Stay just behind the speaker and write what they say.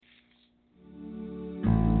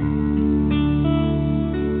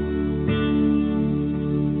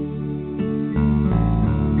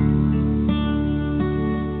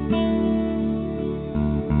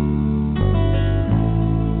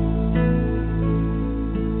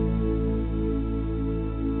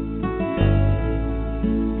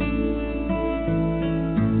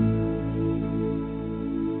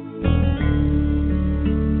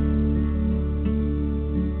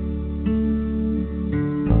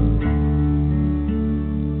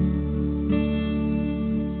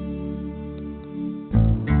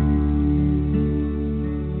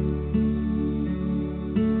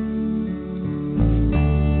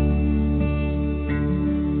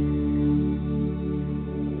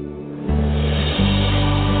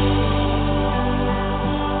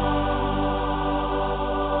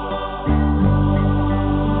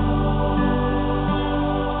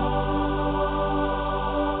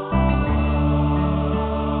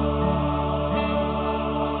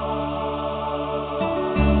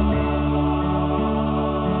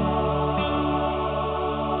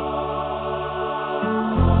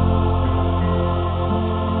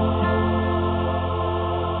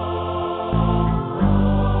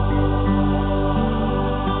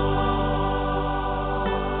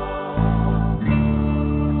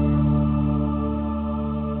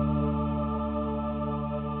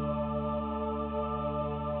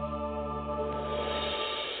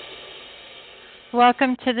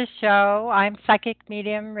Welcome to the show. I'm Psychic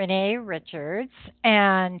Medium Renee Richards,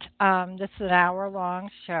 and this is an hour-long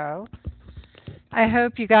show. I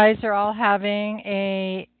hope you guys are all having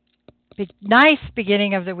a nice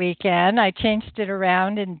beginning of the weekend. I changed it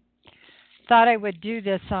around and thought I would do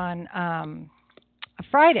this on a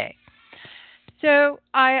Friday. So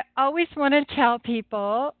I always want to tell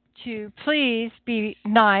people to please be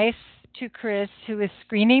nice to Chris, who is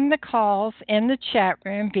screening the calls in the chat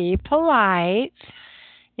room. Be polite.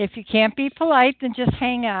 If you can't be polite, then just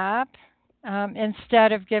hang up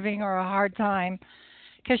instead of giving her a hard time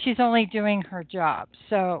because she's only doing her job.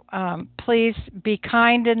 So please be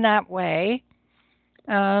kind in that way.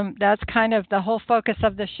 That's kind of the whole focus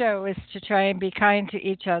of the show is to try and be kind to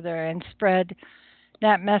each other and spread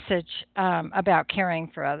that message about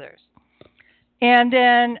caring for others. And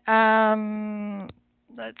then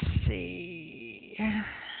let's see.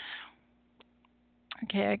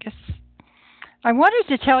 Okay, I guess I wanted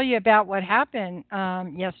to tell you about what happened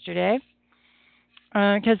yesterday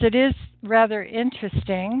because it is rather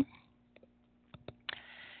interesting.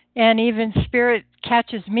 And even spirit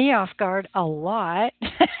catches me off guard a lot.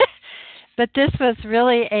 But this was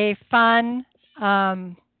really a fun,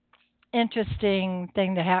 interesting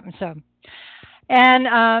thing that happened. So,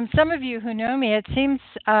 and some of you who know me, it seems,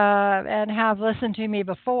 and have listened to me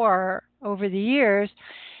before over the years,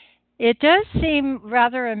 it does seem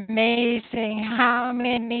rather amazing how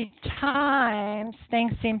many times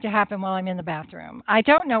things seem to happen while I'm in the bathroom. I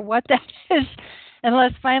don't know what that is,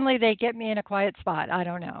 unless finally they get me in a quiet spot. I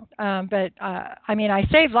don't know. But I mean, I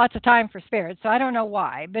save lots of time for spirits, so I don't know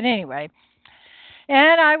why. But anyway,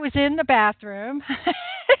 and I was in the bathroom,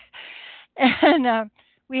 and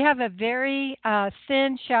we have a very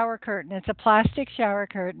thin shower curtain. It's a plastic shower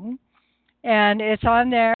curtain. And it's on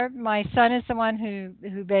there. My son is the one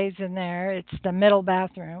who bathes in there. It's the middle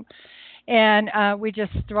bathroom, and we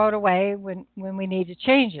just throw it away when we need to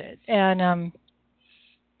change it. And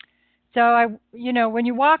so when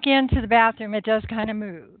you walk into the bathroom, it does kind of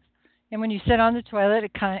move, and when you sit on the toilet,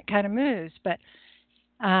 it kind of moves. But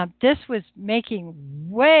this was making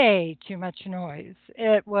way too much noise.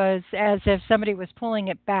 It was as if somebody was pulling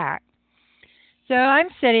it back. So I'm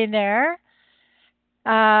sitting there.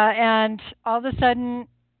 And all of a sudden,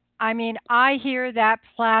 I mean, I hear that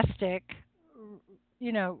plastic,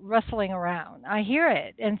 rustling around. I hear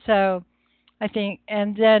it. And so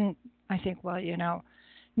and then I think, well,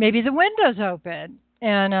 maybe the window's open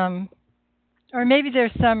and, or maybe there's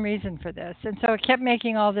some reason for this. And so it kept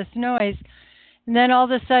making all this noise. And then all of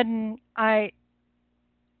a sudden, I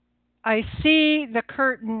see the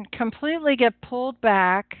curtain completely get pulled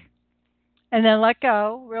back and then let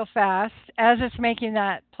go real fast as it's making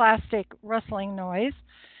that plastic rustling noise.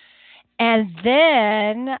 And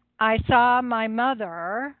then I saw my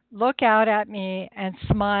mother look out at me and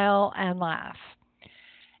smile and laugh.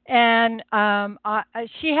 And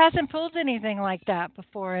she hasn't pulled anything like that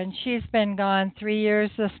before, and she's been gone 3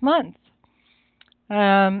 years this month.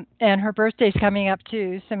 And her birthday's coming up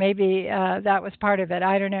too, so maybe that was part of it.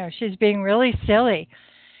 I don't know. She's being really silly.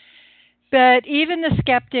 But even the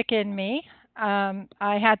skeptic in me,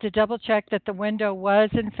 I had to double check that the window was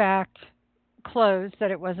in fact closed,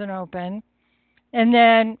 that it wasn't open. And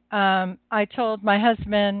then I told my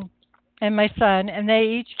husband and my son, and they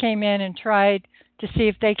each came in and tried to see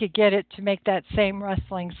if they could get it to make that same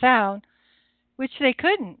rustling sound, which they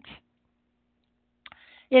couldn't.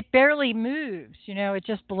 It barely moves, it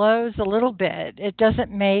just blows a little bit. It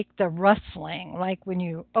doesn't make the rustling like when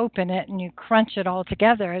you open it and you crunch it all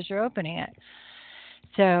together as you're opening it.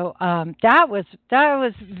 So that was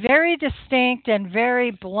very distinct and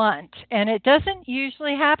very blunt, and it doesn't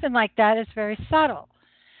usually happen like that. It's very subtle.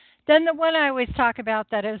 Then the one I always talk about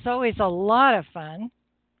that is always a lot of fun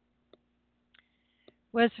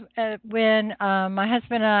was when my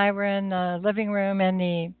husband and I were in the living room and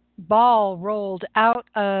the ball rolled out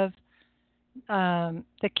of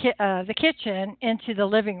the kitchen into the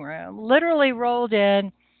living room. Literally rolled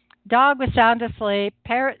in. Dog was sound asleep,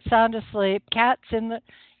 parrot sound asleep, cat's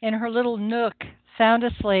in her little nook sound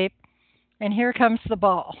asleep, and here comes the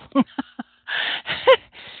ball.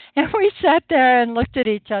 And we sat there and looked at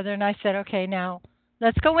each other, and I said, okay, now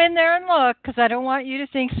let's go in there and look, because I don't want you to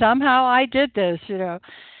think somehow I did this,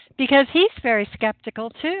 because he's very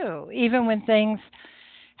skeptical too, even when things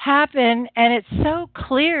happen, and it's so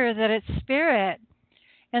clear that it's spirit.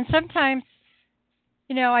 And sometimes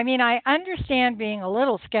I understand being a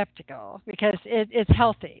little skeptical because it's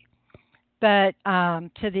healthy. But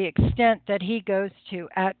to the extent that he goes to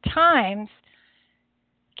at times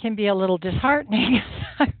can be a little disheartening.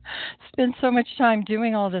 I spend so much time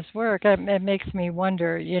doing all this work. It makes me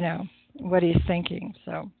wonder, what he's thinking.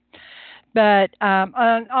 So, but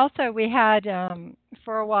and also we had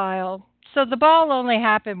for a while. So the ball only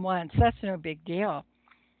happened once. That's no big deal.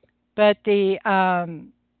 But the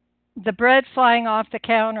bread flying off the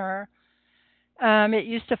counter, it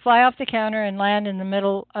used to fly off the counter and land in the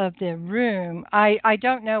middle of the room. I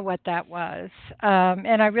don't know what that was,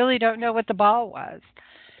 and I really don't know what the ball was.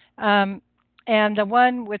 Um, and the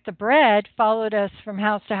one with the bread followed us from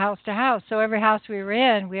house to house to house. So every house we were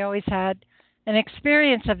in, we always had an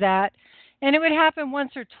experience of that. And it would happen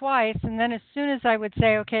once or twice. And then as soon as I would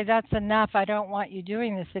say, okay, that's enough, I don't want you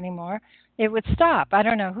doing this anymore, it would stop. I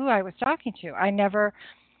don't know who I was talking to. I never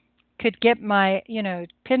could get my,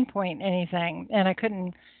 pinpoint anything. And I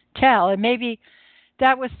couldn't tell. And maybe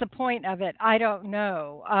that was the point of it. I don't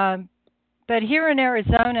know. But here in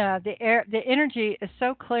Arizona, the energy is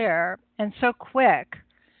so clear and so quick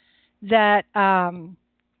that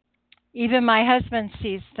even my husband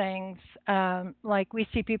sees things. Like we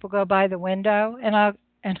see people go by the window, and I'll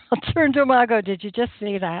turn to him and I'll go, "Did you just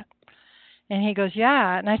see that?" And he goes,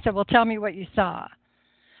 "Yeah." And I said, "Well, tell me what you saw."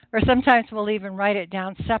 Or sometimes we'll even write it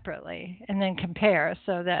down separately and then compare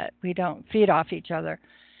so that we don't feed off each other.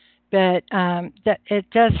 But that it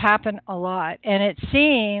does happen a lot, and it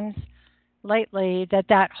seems lately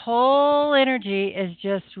that whole energy is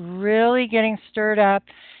just really getting stirred up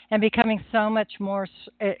and becoming so much more.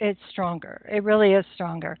 It's stronger. It really is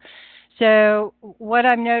stronger. So what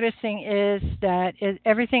I'm noticing is that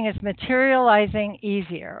everything is materializing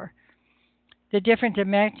easier. The different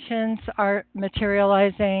dimensions are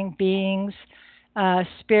materializing, beings,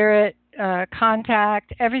 spirit,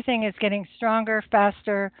 contact. Everything is getting stronger,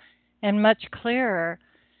 faster, and much clearer.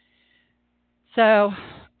 So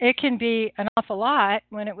it can be an awful lot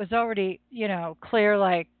when it was already, clear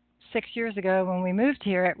like 6 years ago when we moved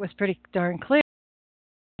here. It was pretty darn clear.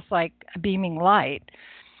 It's like a beaming light.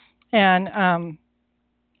 And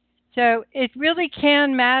so it really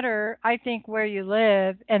can matter, I think, where you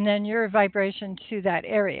live and then your vibration to that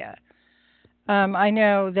area. I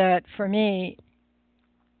know that for me,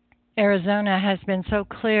 Arizona has been so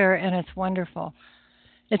clear and it's wonderful.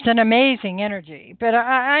 It's an amazing energy, but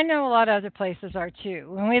I know a lot of other places are too.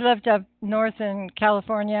 When we lived up north in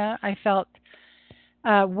California, I felt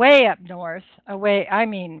way up north, away. I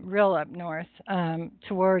mean, real up north,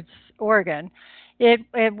 towards Oregon.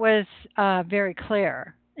 It was very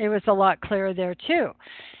clear. It was a lot clearer there too.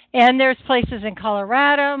 And there's places in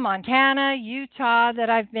Colorado, Montana, Utah that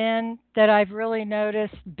I've been that I've really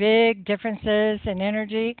noticed big differences in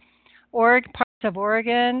energy. Parts of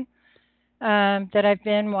Oregon that I've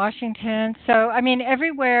been, Washington. So, I mean,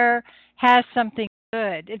 everywhere has something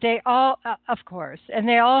good. They all, of course, and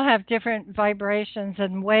they all have different vibrations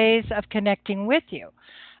and ways of connecting with you.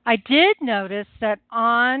 I did notice that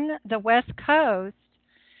on the West Coast,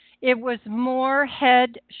 it was more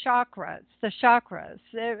head chakras, the chakras.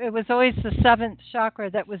 It was always the seventh chakra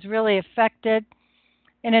that was really affected,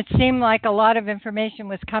 and it seemed like a lot of information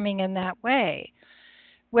was coming in that way.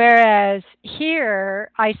 Whereas here,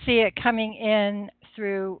 I see it coming in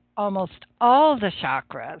through almost all the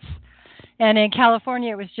chakras. And in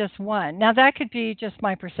California, it was just one. Now, that could be just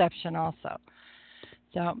my perception also.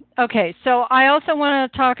 So, okay. So I also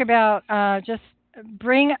want to talk about, just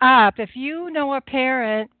bring up, if you know a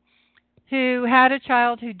parent who had a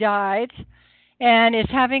child who died and is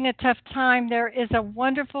having a tough time, there is a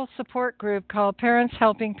wonderful support group called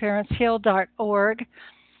parentshelpingparentsheal.org.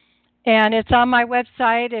 And it's on my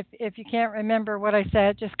website. If you can't remember what I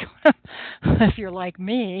said, just go, if you're like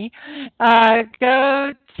me,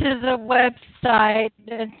 go to the website.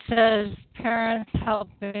 It says Parents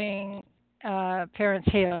Helping Parents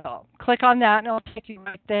Heal. Click on that, and it'll take you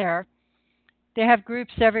right there. They have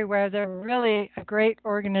groups everywhere. They're really a great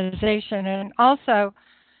organization. And also,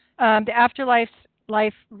 the Afterlife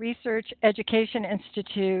Life Research Education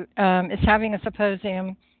Institute is having a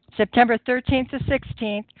symposium September 13th to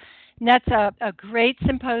 16th. And that's a great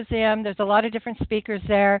symposium. There's a lot of different speakers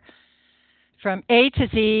there from A to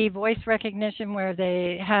Z, voice recognition, where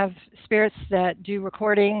they have spirits that do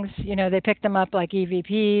recordings. They pick them up like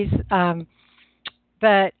EVPs,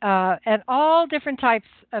 and all different types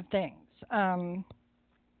of things. I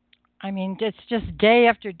mean, it's just day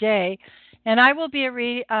after day. And I will be a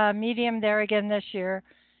medium there again this year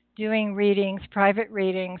doing readings, private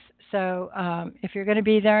readings. So if you're going to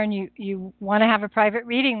be there and you want to have a private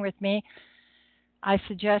reading with me, I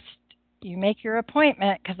suggest you make your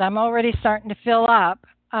appointment because I'm already starting to fill up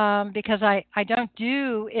because I don't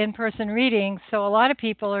do in-person readings. So a lot of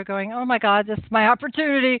people are going, oh, my God, this is my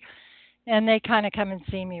opportunity. And they kind of come and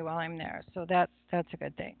see me while I'm there. So that's a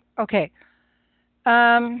good thing. Okay.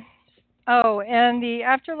 Oh, and the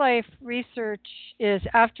afterlife research is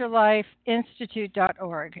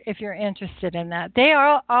afterlifeinstitute.org if you're interested in that. They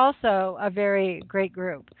are also a very great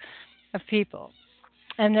group of people,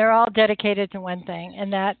 and they're all dedicated to one thing,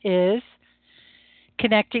 and that is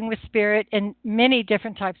connecting with spirit in many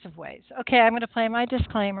different types of ways. Okay, I'm going to play my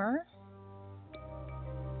disclaimer.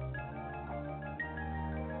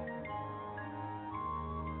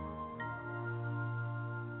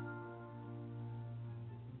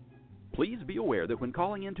 Please be aware that when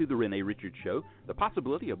calling into the Renee Richards Show, the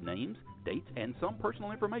possibility of names, dates, and some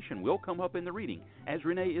personal information will come up in the reading, as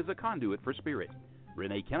Renee is a conduit for spirit.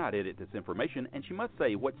 Renee cannot edit this information, and she must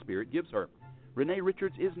say what spirit gives her. Renee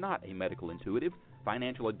Richards is not a medical intuitive,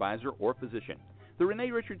 financial advisor, or physician. The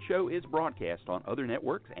Renee Richards Show is broadcast on other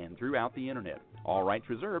networks and throughout the Internet. All rights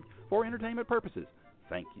reserved for entertainment purposes.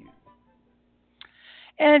 Thank you.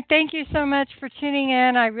 And thank you so much for tuning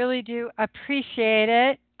in. I really do appreciate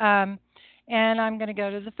it. And I'm going to go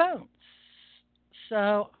to the phones.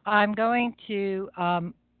 So I'm going to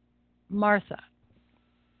Martha.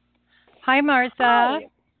 Hi, Martha. Hi.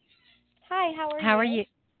 Hi, how are you? How are you?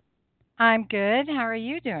 I'm good. How are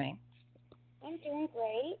you doing? I'm doing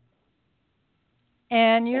great.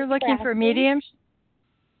 And you're looking for mediums?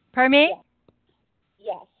 Pardon me?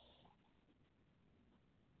 Yes.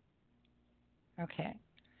 Okay.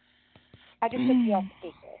 I just took you off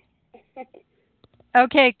speaker.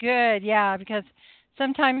 Okay, good. Yeah, because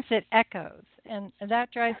sometimes it echoes, and that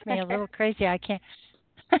drives me a little crazy. I can't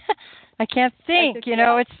I can't think. You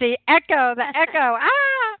know, it's the echo, the echo.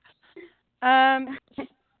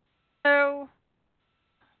 So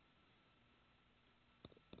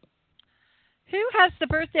who has the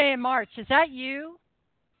birthday in March? Is that you?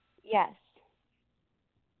 Yes.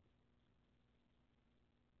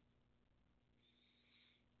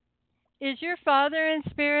 Is your father in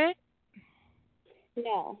spirit?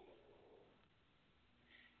 No.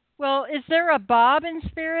 Well, is there a Bob in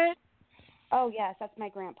spirit? Oh, yes, that's my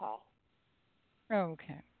grandpa. Oh,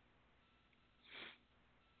 okay.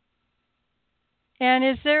 And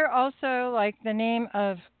is there also like the name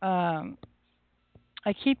of I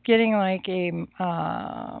keep getting like a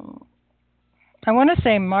I want to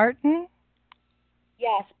say Martin?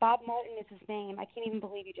 Yes, Bob Martin is his name. I can't even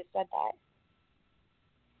believe you just said that.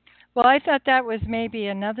 Well, I thought that was maybe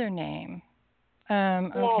another name. No,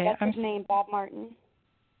 okay. that's his name, Bob Martin.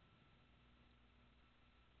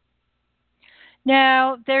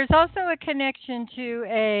 Now, there's also a connection to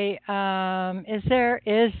a is there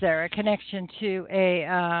a connection to a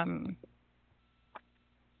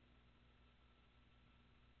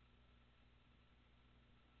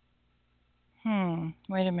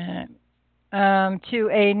wait a minute. To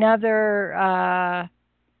another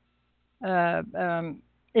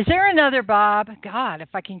is there another Bob? God, if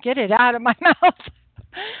I can get it out of my mouth.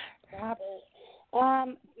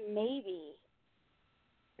 Robert. Maybe.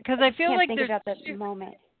 Because I feel like there's there's at the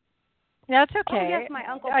moment. That's okay. Oh, yes, my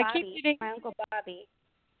Uncle Bobby. My Uncle Bobby.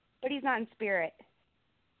 But he's not in spirit.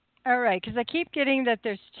 All right, because I keep getting that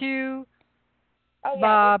there's two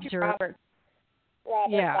Bobs. Or Robert,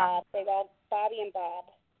 yeah. Bob. They all Bobby and Bob.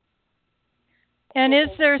 And is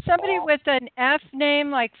there somebody with an F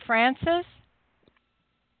name like Francis?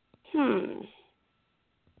 No.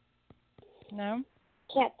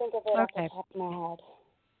 Can't think of it off the top of my head.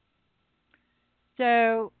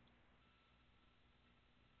 So,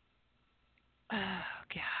 oh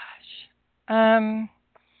gosh.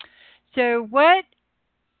 So what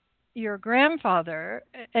your grandfather,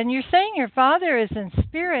 and you're saying your father is in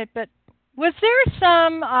spirit, but was there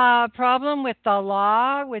some problem with the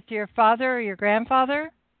law with your father or your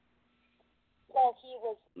grandfather? Well, he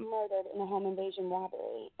was murdered in a home invasion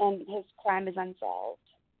robbery, and his crime is unsolved.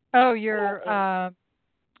 Oh, your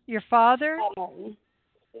father?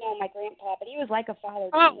 No, my grandpa, but he was like a father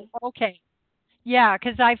to me. Oh, okay. Yeah,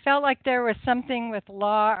 because I felt like there was something with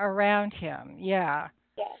law around him. Yeah.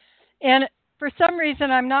 Yes. And for some reason,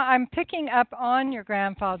 I'm picking up on your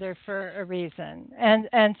grandfather for a reason,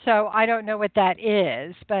 and so I don't know what that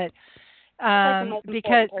is, but like the most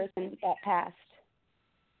important person that passed.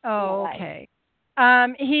 Oh, okay.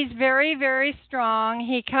 He's very, very strong.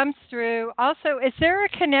 He comes through. Also, is there a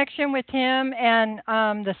connection with him and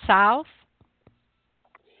the South?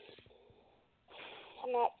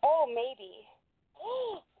 Oh, maybe.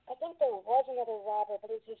 I think there was another robber,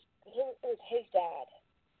 but it was his dad.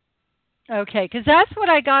 Okay, because that's what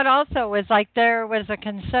I got. Also, was like there was a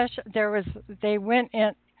concession. They went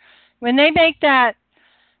in when they make that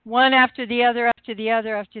one after the other, after the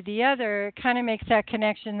other, after the other. It kind of makes that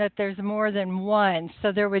connection that there's more than one.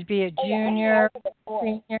 So there would be a junior,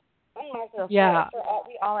 senior. Yeah.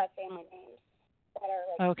 We all have family names that are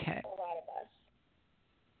like okay. a lot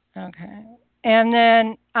Okay. And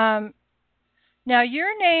then now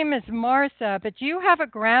your name is Martha, but do you have a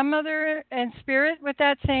grandmother in spirit with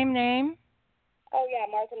that same name? Oh yeah,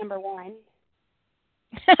 Martha number one.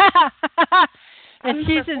 And I'm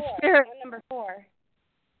she's number in four. spirit. I'm number four.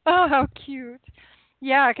 Oh, how cute.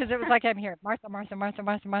 Yeah, because it was like I'm here, Martha, Martha, Martha,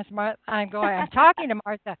 Martha, Martha, Martha. I'm going, I'm talking to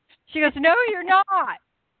Martha. She goes, no, you're not.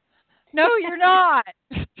 No, you're not.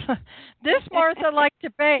 This Martha likes to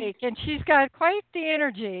bake, and she's got quite the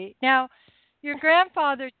energy. Now, your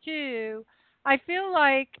grandfather too. I feel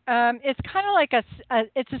like it's kind of like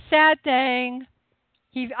it's a sad thing.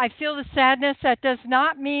 I feel the sadness. That does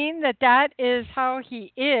not mean that that is how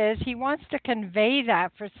he is. He wants to convey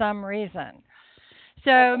that for some reason.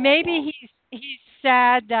 So Okay, maybe yeah. he's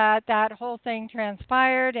sad that that whole thing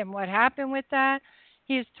transpired and what happened with that.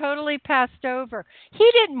 He's totally passed over. He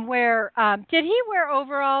didn't wear. Did he wear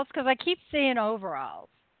overalls? Because I keep seeing overalls.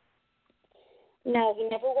 No, he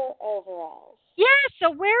never wore overalls. Yeah.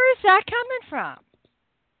 So where is that coming from?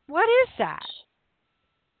 What is that?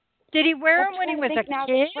 Did he wear I'm them when he trying to was a think now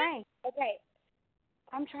with kid? Frank. Okay,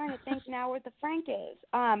 I'm trying to think now where the Frank is.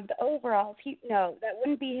 The overalls. No, that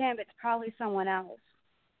wouldn't be him. It's probably someone else.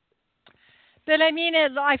 But I mean,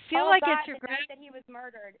 I feel Oh like God, it's your the night grand. that he was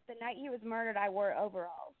murdered. The night he was murdered, I wore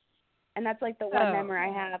overalls, and that's like the one Oh, memory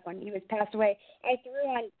I have when he was passed away. I threw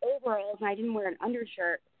on overalls and I didn't wear an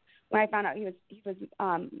undershirt when I found out oh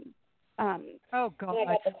when I God.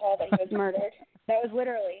 got the call that he was murdered. That was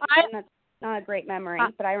literally, I, and that's not a great memory, I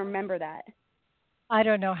but I remember that. I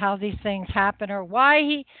don't know how these things happen or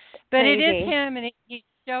why but it is Crazy. him, and he's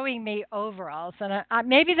showing me overalls, and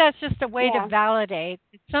maybe that's just a way to Yeah. validate.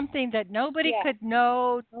 It's something that nobody Yeah. could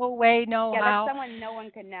know, no way, no Yeah, that's how. someone no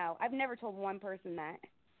one could know. I've never told one person that.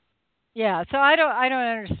 Yeah, so I don't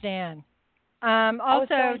understand. I was so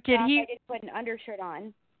Also, in did shock I he? didn't put an undershirt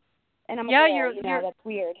on. And I'm a Yeah, girl, you're. that's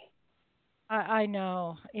weird. I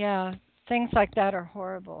know. Yeah, things like that are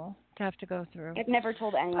horrible to have to go through. I've never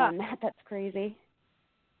told Uh, anyone that. That's crazy.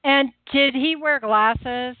 and did he wear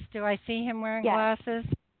glasses? Do I see him wearing Yes. glasses?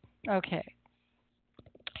 Okay.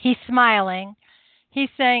 He's smiling. He's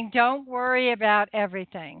saying, "Don't worry about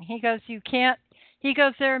everything." He goes, "You can't." He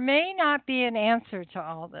goes, "There may not be an answer to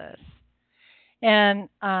all this." And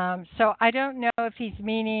so I don't know if he's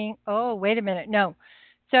meaning, oh, wait a minute. No.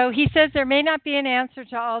 So he says there may not be an answer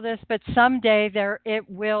to all this, but someday there it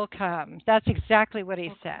will come. That's exactly what he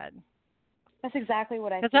Okay. said. That's exactly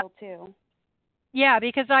what I 'Cause feel too. yeah,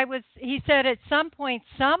 because he said at some point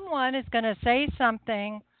someone is going to say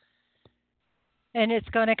something and it's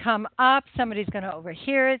going to come up, somebody's going to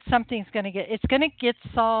overhear it, it's going to get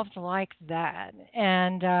solved like that.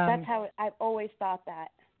 And That's how I've always thought that.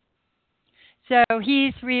 so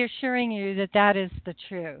he's reassuring you that that is the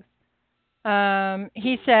truth.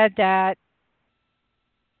 He said that,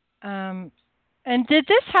 um, and did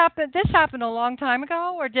this happen? This happened a long time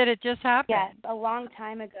ago, or did it just Yes, happen? a long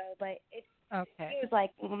time ago, but Okay. it was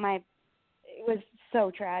like it was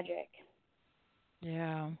so tragic.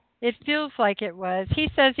 Yeah. It feels like it was. He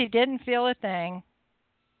says he didn't feel a thing.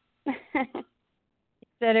 He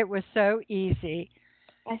said it was so easy.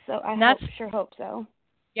 I And that's, sure hope so.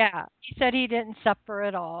 yeah. He said he didn't suffer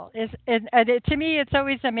at all. To me, it's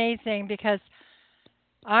always amazing because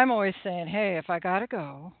I'm always saying, hey, if I gotta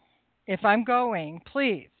go, if I'm going,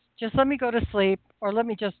 please just let me go to sleep or let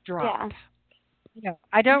me just drop. Yeah.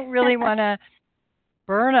 I don't really want to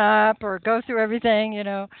burn up or go through everything.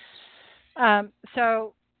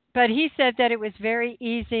 So, but he said that it was very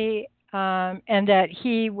easy and that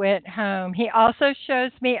he went home. He also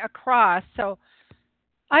shows me a cross. So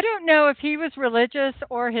I don't know if he was religious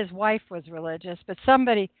or his wife was religious, but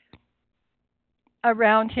somebody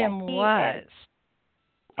around Yes, him he is. was.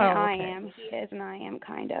 And Oh, I okay. am. He is and I am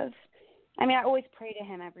kind of. I mean, I always pray to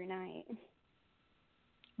him every night.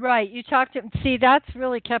 Right. You talked to him. See, that's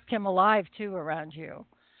really kept him alive too around you.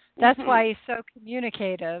 That's Mhm. why he's so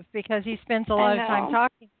communicative because he spends a I lot of time know.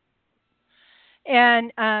 talking.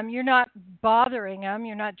 And you're not bothering him.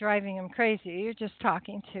 You're not driving him crazy. You're just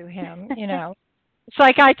talking to him. It's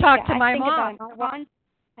like I talk Yeah, to I my think about mom. him. Ron,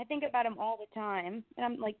 I think about him all the time, and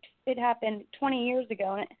I'm like, it happened 20 years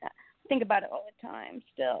ago, and I think about it all the time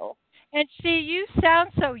still. And see, you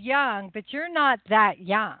sound so young, but you're not that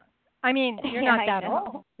young. I mean, you're Yeah, not I that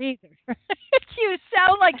know. old either. You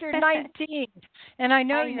sound like you're 19, and I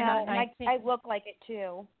know I you're not know, and 19. I look like it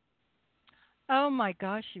too. Oh my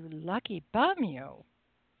gosh, you lucky bum, you.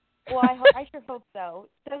 Well, I sure hope so.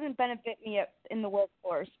 It doesn't benefit me in the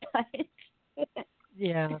workforce, but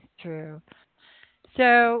Yeah, true.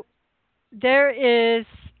 So there is.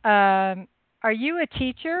 Are you a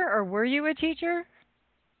teacher or were you a teacher?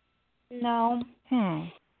 no. Hmm.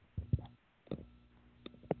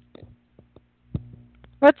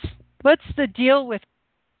 What's what's the deal with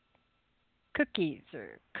cookies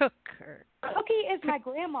or cook or Cookie is my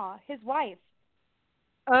grandma, his wife.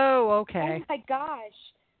 Oh, Oh okay. my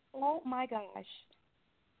gosh. Oh my gosh.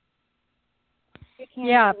 I can't even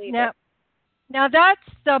Yeah. believe it. Now that's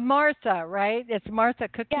the Martha, right? It's Martha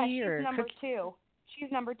Yeah, Cookie she's or number Cookie. 2.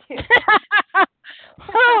 She's number 2.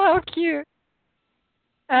 Oh, how cute.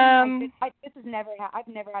 Oh my goodness. Um, I've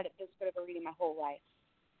never had this good of a reading my whole life.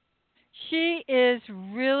 she is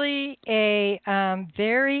really a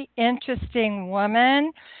very interesting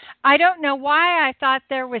woman. I don't know why I thought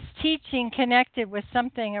there was teaching connected with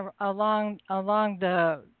something along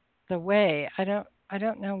the way. I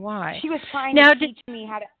don't know why. She was trying to Now, teach me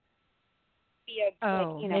how to be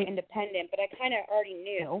oh, independent, but I kind of already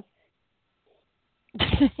knew.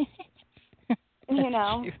 maybe. You That's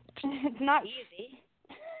know, cute. it's not easy.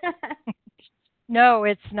 No,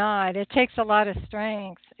 it's not. It takes a lot of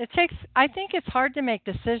strength. I think it's hard to make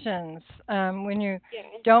decisions when you Yeah.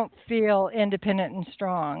 don't feel independent and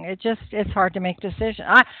strong. It's hard to make decisions.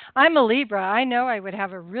 I'm a Libra. I know I would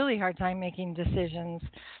have a really hard time making decisions.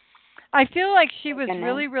 I feel like she Oh was goodness.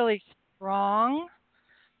 really, really strong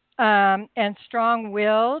and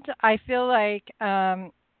strong-willed. I feel like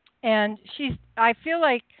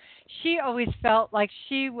she always felt like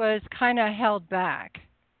she was kind of held back,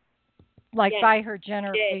 like Yes, by her she did.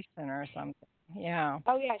 generation or something. Yeah.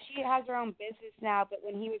 Oh yeah, she has her own business now, but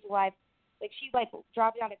when he was alive, she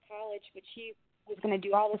dropped out of college, but she was going to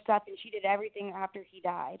do all the stuff, and she did everything after he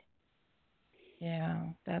died. Yeah,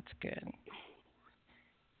 that's good.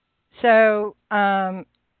 So,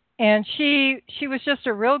 and she was just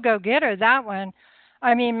a real go-getter, that one.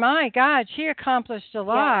 I mean, my God, she accomplished a Yes,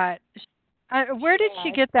 lot. she Where did she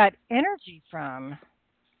was. get that energy from?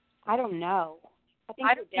 I don't know. I think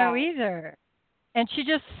I her don't know dad. either. And she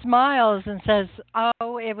just smiles and says,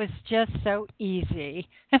 "Oh, it was just so easy."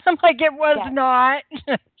 And I'm like, "It was Yes, not."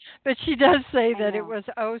 But she does say I that it know. was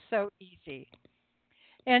oh so easy.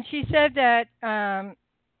 And she said that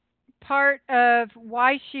part of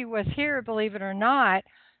why she was here, believe it or not,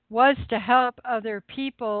 was to help other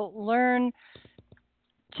people learn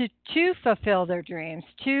to fulfill their dreams,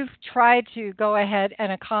 to try to go ahead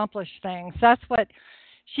and accomplish things. That's what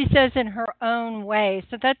she says in her own way.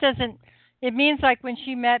 So that doesn't it means like when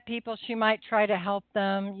she met people, she might try to help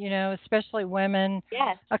them, especially women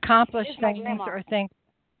Yes, accomplish that is my things grandma. or things.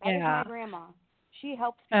 That is my Yeah. grandma. She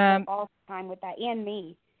helps people Um, all the time with that, and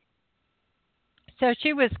me. so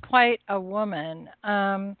she was quite a woman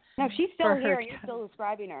No, she's for still her. here. You're still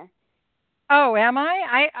describing her. Oh, am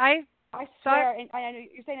I? I I thought, swear, and I know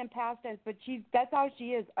you're saying in past tense, but that's how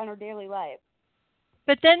she is on her daily life.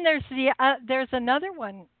 but then there's another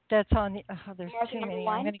one that's on the. Oh, there's Martha too number many.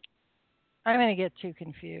 1? I'm gonna get too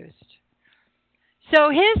confused. So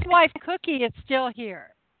his wife Cookie is still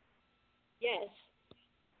here. Yes.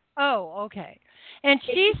 Oh, okay. And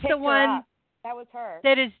Yeah, you she's the picked her one up. That was her.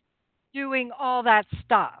 that is doing all that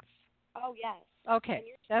stuff. Oh, yes. Okay, And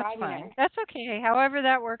you're that's describing fine. her. That's okay. However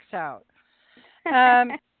that works out.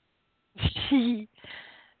 Um, she,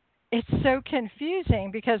 it's so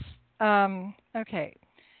confusing because okay.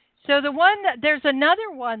 So there's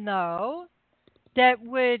another one though that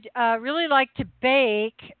would really like to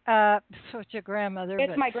bake. Such a grandmother, It's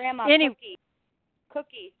but my grandma, any. Cookie.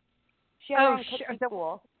 Cookie. She has her Oh, own cooking the,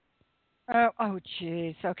 school. oh,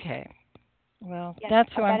 jeez. Okay. Well, Yes, that's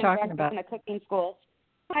a who bed I'm and talking breakfast about. and a cooking school.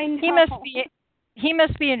 I He must know. be he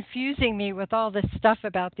must be infusing me with all this stuff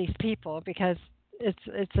about these people because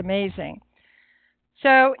it's amazing.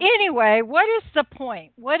 So anyway, what is the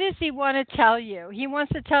point? What does he want to tell you? He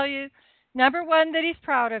wants to tell you number one that he's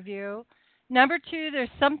proud of you. Number two, there's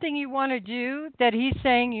something you want to do that he's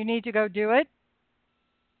saying you need to go do it.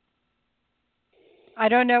 I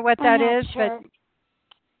don't know what I'm that not is, but sure.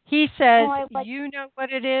 he says Oh, you know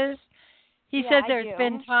what it is. He yeah, said I there's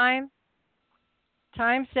been do.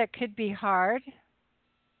 times that could be hard,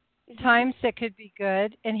 Mhm. times that could be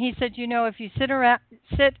good. And he said, if you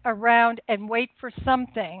sit around and wait for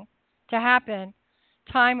something to happen,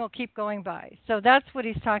 time will keep going by. So that's what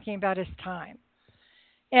he's talking about is time.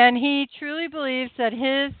 And he truly believes that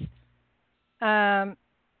um,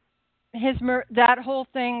 that whole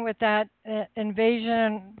thing with that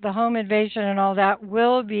invasion, the home invasion, and all that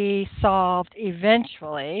will be solved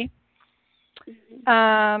eventually.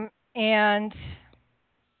 Mhm. And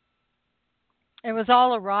it was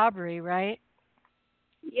all a robbery, right?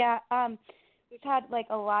 Yeah, we've had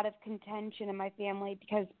a lot of contention in my family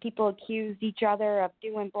because people accused each other of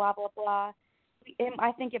doing blah blah blah.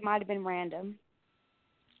 I think it might have been random.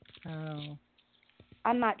 Oh,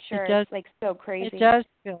 I'm not it sure. does. It's so It crazy. does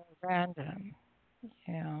feel random.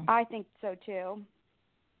 Yeah. I think so too.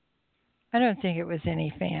 I don't think it was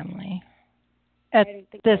any family I at didn't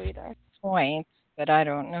think this so either. point, but I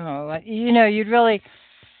don't know. You know, you'd really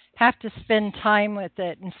have to spend time with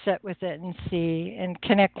it and sit with it and see and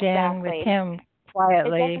connect in with Exactly. him It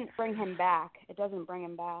quietly. doesn't bring him back. It doesn't bring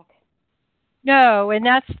him back. No, and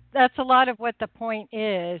that's a lot of what the point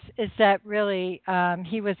is that really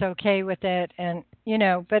he was okay with it, and you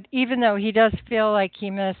know, but even though he does feel like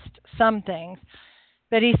he missed some things,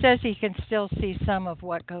 but he says he can still see some of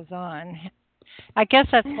what goes on. I guess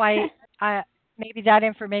that's why I maybe that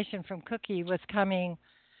information from Cookie was coming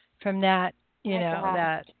from that, you Like know,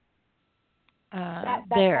 perhaps that that that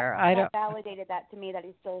that there. I that don't. validated that to me that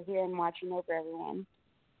he's still here and watching over everyone.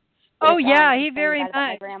 Oh With yeah, him he saying very that about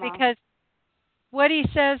my much grandma. because what he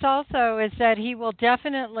says also is that he will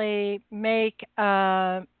definitely make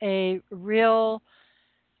a real.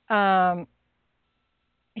 Um,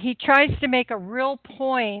 he tries to make a real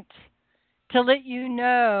point to let you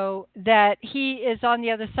know that he is on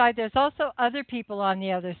the other side. There's also other people on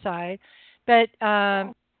the other side, but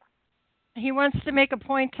he wants to make a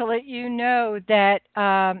point to let you know that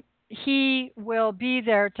he will be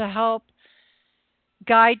there to help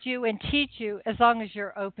guide you and teach you as long as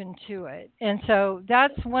you're open to it. And so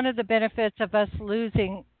that's one of the benefits of us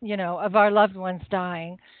losing, you know, of our loved ones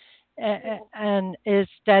dying, and is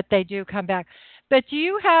that they do come back. But do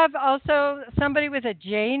you have also somebody with a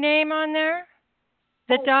J name on there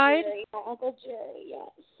that Oh, died? Jerry, my Uncle Jerry, yes.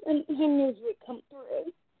 And he knew he would come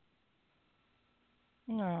through.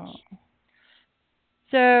 No.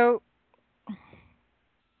 So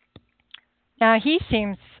now he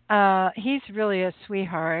seems he's really a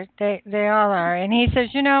sweetheart. They all are. And he says,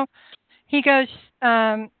 you know, he goes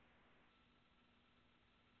I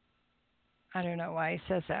don't know why he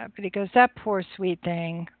says that, but he goes, that poor sweet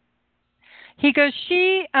thing. He goes,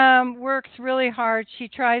 she works really hard. She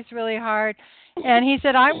tries really hard. And he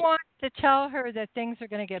said, I want to tell her that things are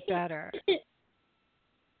going to get better.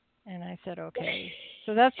 And I said, okay.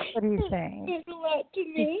 So that's what he's saying. Means a lot to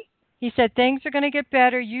me. He said, things are going to get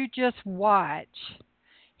better. You just watch.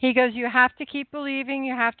 He goes, you have to keep believing.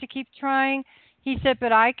 You have to keep trying. He said,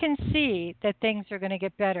 but I can see that things are going to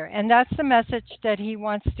get better. And that's the message that he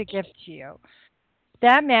wants to give to you.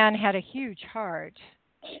 That man had a huge heart.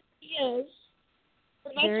 Yes.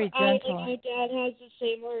 And that's Very what gentle. my dad has the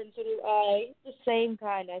same heart, and so do I. The same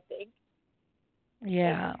kind, I think.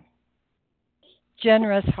 Yeah.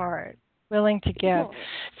 Generous heart. Willing to give. Oh.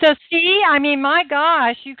 So see, I mean, my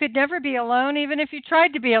gosh, you could never be alone even if you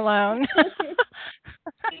tried to be alone.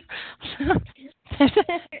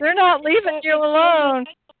 They're not leaving you alone.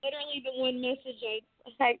 That's literally the one message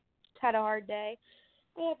I had a hard day.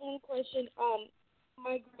 I have one question.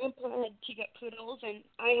 My grandpa had teacup poodles, and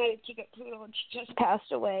I had a teacup poodle, and she just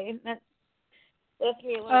passed away. And that left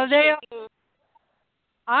me a little. Oh, they.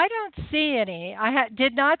 I don't see any.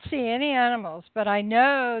 Did not see any animals, but I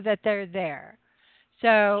know that they're there.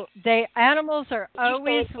 So they animals are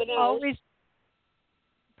always.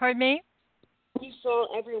 Pardon me. You saw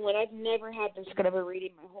everyone. I've never had this good of a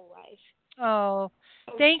reading my whole life. Oh,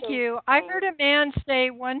 thank you. I heard a man say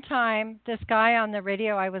one time, this guy on the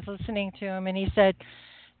radio, I was listening to him, and he said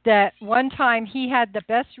that one time he had the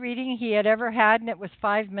best reading he had ever had, and it was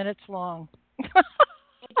 5 minutes long. I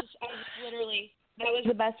literally, that was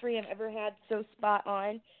the best reading I've ever had, so spot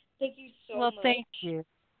on. Thank you so much. Well, thank you.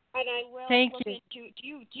 And I will thank look you.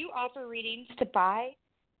 into, do you offer readings to buy?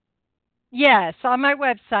 Yes, on my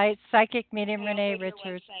website, Psychic Medium Renee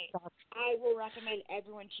Richards. I will recommend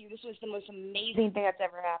everyone to you. This was the most amazing thing that's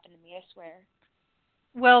ever happened to me, I swear.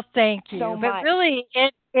 Well, thank you. So but much. really,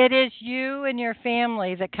 it is you and your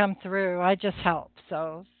family that come through. I just help.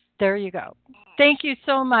 So there you go. Thank you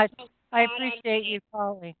so much. I appreciate you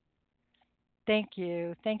calling. Thank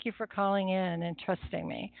you. Thank you for calling in and trusting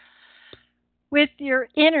me. With your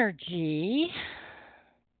energy,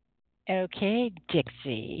 okay,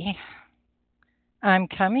 Dixie. I'm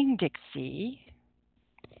coming, Dixie.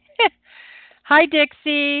 Hi,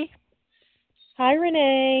 Dixie. Hi,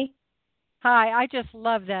 Renee. Hi, I just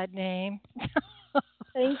love that name.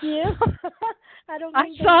 Thank you. I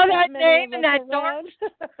saw that name and that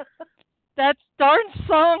darn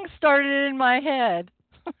song started in my head.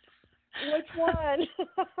 Which one?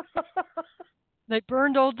 They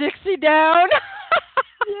burned old Dixie down.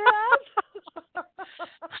 Yes.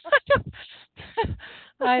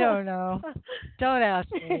 I don't know. Don't ask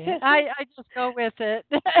me. I just go with it.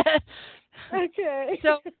 Okay.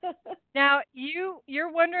 So now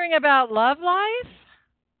you're wondering about love life?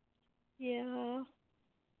 Yeah.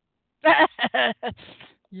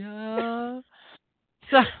 Yeah.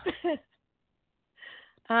 So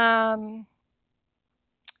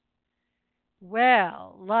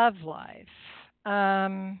Well, love life.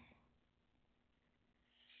 Um,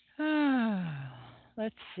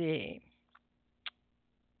 let's see.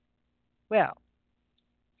 Well,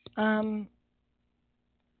 um,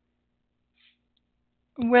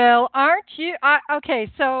 well, aren't you?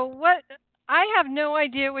 Okay, so what? I have no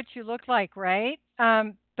idea what you look like, right?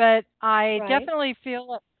 But I Right? definitely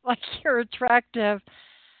feel like you're attractive,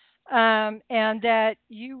 and that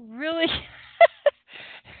you really.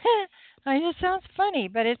 I know it sounds funny,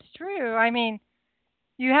 but it's true. I mean,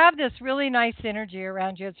 you have this really nice energy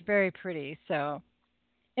around you. It's very pretty. So,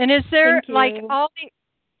 and is there Thank like you. all the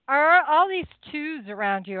are all these twos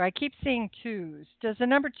around you? I keep seeing twos. Does the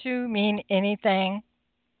number two mean anything?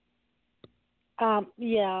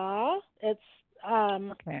 Yeah, it's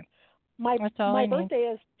um Okay, my that's all my I need.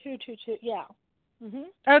 birthday is 222. Yeah. Mhm.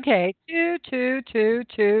 Okay, two, two, two,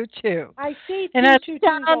 two, two, I see and two that's two twos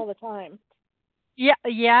down. all the time. Yeah,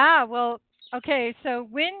 yeah. Well, okay. So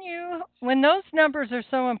when those numbers are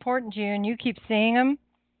so important to you, and you keep seeing them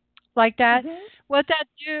like that, Mhm. what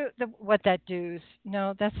that does?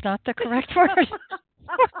 No, that's not the correct word.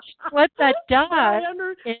 What that But does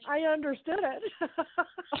is, I understood it.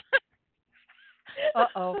 uh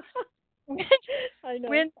oh. I know.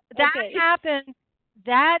 When that Okay. happens,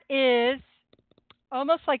 that is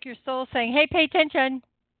almost like your soul saying, "Hey, pay attention,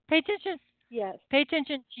 Yes. pay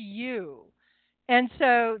attention to you." And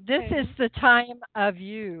so this is Okay. the time of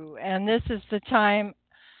you, and this is the time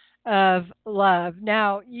of love.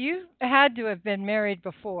 Now, you had to have been married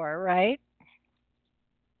before, right?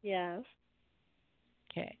 Yes.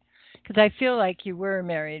 Okay. Because I feel like you were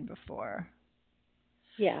married before.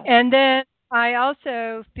 Yes. And then I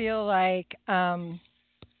also feel like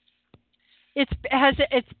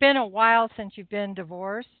it's been a while since you've been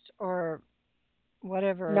divorced or No.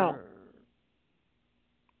 whatever.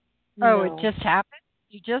 Oh, it No. just happened?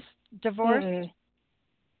 You just divorced? Mm-mm.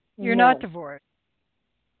 You're not No. divorced.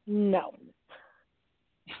 No.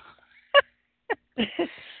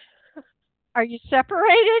 Are you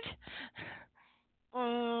separated?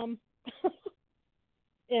 um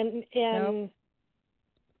and Nope.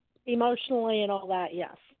 emotionally and all that,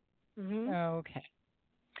 yes. Mhm. Okay.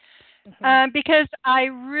 Mhm. Because I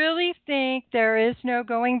really think there is no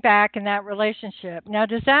going back in that relationship. Now,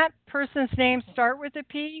 does that person's name start with a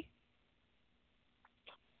P?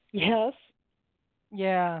 Yes.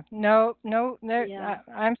 Yeah. No, no, no. Yeah.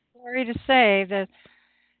 I'm sorry to say that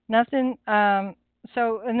nothing.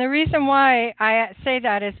 So, and the reason why I say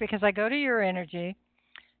that is because I go to your energy.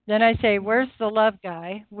 Then I say, where's Mhm. the love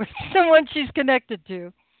guy? Where's the one she's connected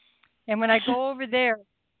to? And when I go over there,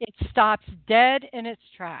 it stops dead in its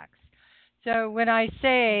tracks. So when I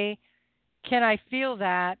say, can I feel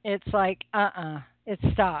that? It's like, it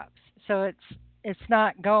stops. So it's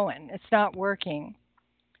not going. It's not working.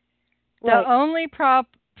 The Right. only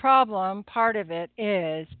problem part of it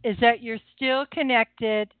is that you're still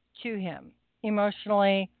connected to him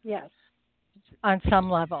emotionally Yes. on some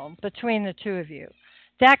level between the two of you.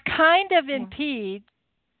 That kind of Yeah. impedes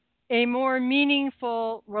a more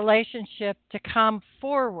meaningful relationship to come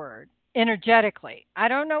forward energetically. I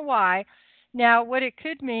don't know why. Now, what it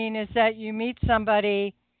could mean is that you meet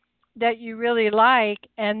somebody that you really like,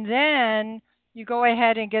 and then you go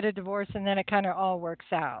ahead and get a divorce, and then it kind of all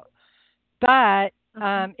works out. But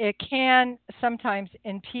Uh-huh. it can sometimes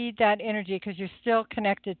impede that energy because you're still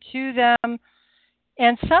connected to them,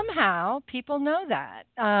 and somehow people know that.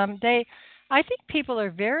 I think people are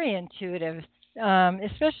very intuitive,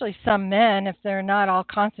 especially some men, if they're not all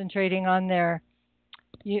concentrating on their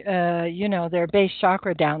base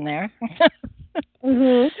chakra down there.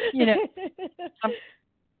 Mhm. you know, um,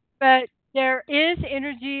 but there is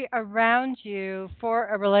energy around you for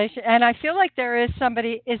a relation, and I feel like there is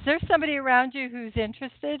somebody. Is there somebody around you who's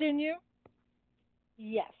interested in you?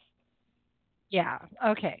 Yes. Yeah.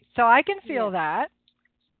 Okay. So I can feel Yes. that.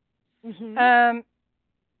 Mhm. Um,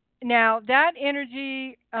 Now that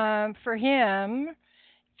energy for him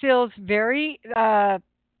feels very.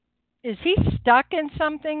 Is he stuck in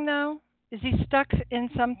something though? Is he stuck in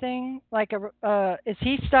something like a? Is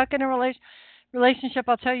he stuck in a relationship?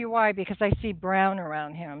 I'll tell you why. Because I see brown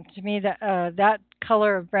around him. To me, that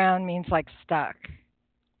color of brown means like stuck.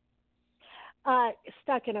 Uh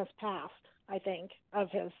Stuck in his past, I think, of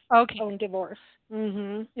his Okay. own divorce.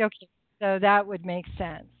 Mhm. Okay. So that would make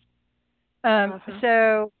sense. Um, Uh-huh.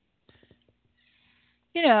 so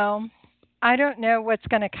you know, I don't know what's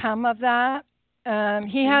going to come of that. He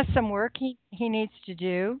Mhm. has some work he needs to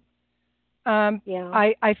do. Um, Yeah.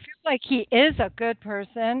 I feel like he is a good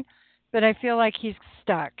person, but I feel like he's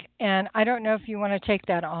stuck, and I don't know if you want to take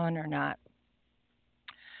that on or not.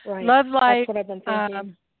 Right. Love That's life. what I've been Um,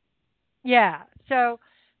 thinking. Yeah. So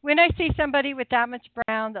when I see somebody with that much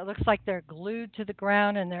brown that looks like they're glued to the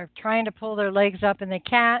ground and they're trying to pull their legs up and they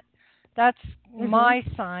can't, that's Mhm. my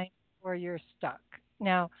sign where you're stuck.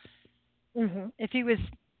 Now, Mhm. if he was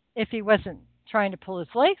if he wasn't trying to pull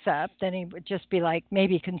his legs up, then he would just be like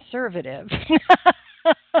maybe conservative.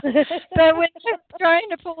 But when they're trying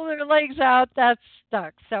to pull their legs out, that's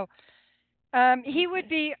stuck. So he would Okay.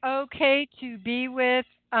 be okay to be with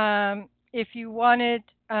if you wanted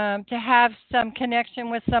to have some connection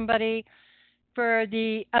with somebody for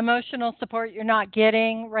the emotional support you're not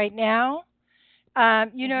getting right now.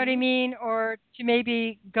 You know what I Mhm. mean? Or to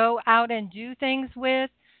maybe go out and do things with,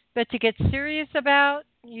 but to get serious about,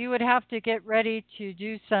 you would have to get ready to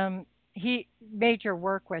do some major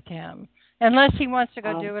work with him, unless he wants to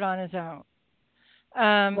go Um. do it on his own.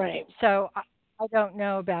 Um, Right. so I don't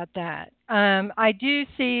know about that. I do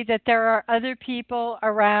see that there are other people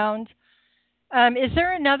around. Is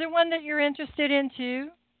there another one that you're interested in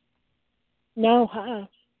too? No. Huh.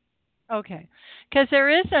 Okay, because there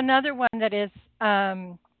is another one that is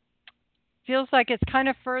feels like it's kind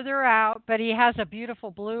of further out, but he has a beautiful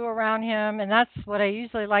blue around him, and that's what I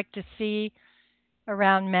usually like to see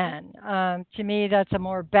around men. To me, that's a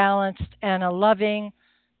more balanced and a loving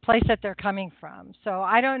place that they're coming from. So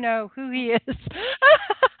I don't know who he is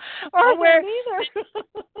I or where. don't either.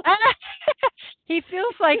 He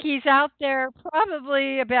feels like he's out there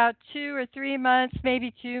probably about 2 or 3 months,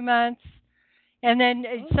 maybe 2 months, and then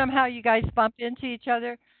somehow Okay. you guys bump into each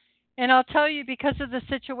other. And I'll tell you, because of the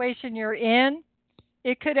situation you're in,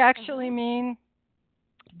 it could Uh actually huh. mean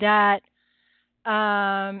that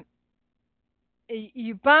um,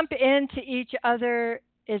 you bump into each other.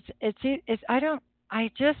 It's I don't I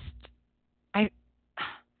just I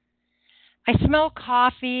I smell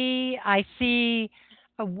coffee. I see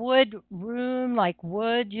a wood room, like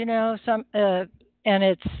wood, some and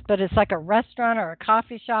it's like a restaurant or a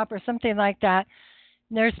coffee shop or something like that.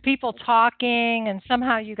 And there's people talking, and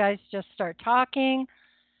somehow you guys just start talking.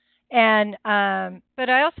 And but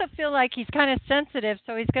I also feel like he's kind of sensitive,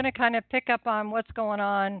 so he's going to kind of pick up on what's going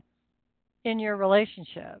on in your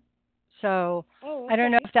relationship. So Oh, I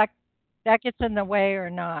don't know okay. if that gets in the way or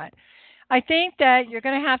not. I think that you're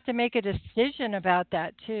going to have to make a decision about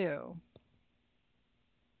that too.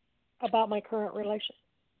 About my current Yeah.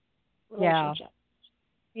 relationship.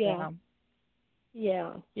 Yeah.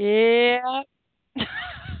 Yeah. Yeah. Yeah.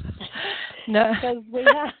 No. Because we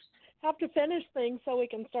have to finish things so we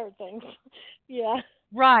can start things. Yeah.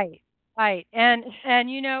 Right. Right. And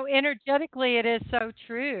energetically it is so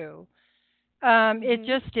true. It Mhm.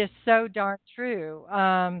 just is so darn true.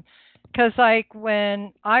 'Cause like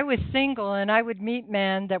when I was single and I would meet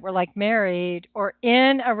men that were like married or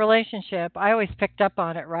in a relationship, I always picked up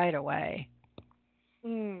on it right away.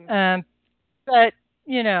 Mm. Um, but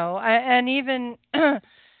and even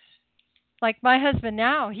like my husband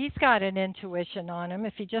now, he's got an intuition on him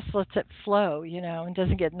if he just lets it flow, and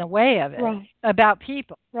doesn't get in the way of it Right. about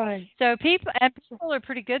people. Right. So people are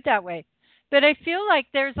pretty good that way. But I feel like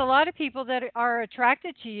there's a lot of people that are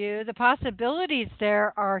attracted to you. The possibilities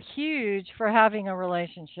there are huge for having a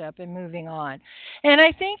relationship and moving on. And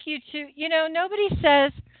I think you two, nobody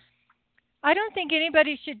says I don't think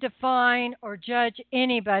anybody should define or judge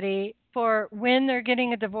anybody for when they're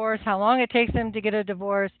getting a divorce, how long it takes them to get a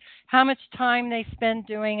divorce, how much time they spend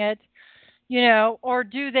doing it, or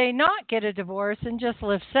do they not get a divorce and just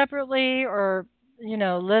live separately or,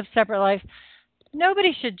 live separate lives.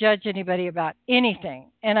 Nobody should judge anybody about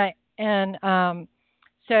anything.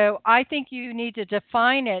 So I think you need to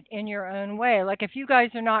define it in your own way. Like if you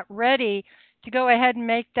guys are not ready to go ahead and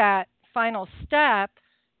make that final step,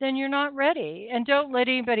 then you're not ready. And don't let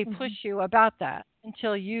anybody push Mhm. you about that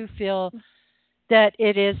until you feel that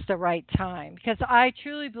it is the right time. Because I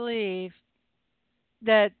truly believe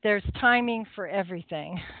that there's timing for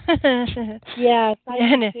everything. Yes, I do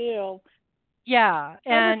And too. yeah, I was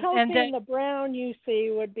and that hoping the brown you see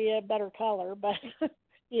would be a better color, but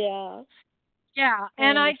yeah, yeah, I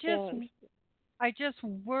and understand. I just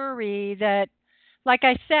worry that, like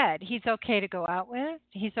I said, he's okay to go out with,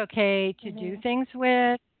 he's okay to do Mhm. things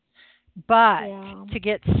with, but Yeah. to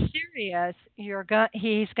get serious,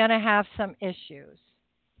 he's gonna have some issues.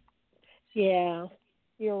 Yeah.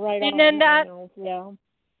 You're right And on. then I that know. Yeah.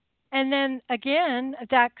 and then again,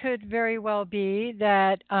 that could very well be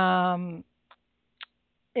that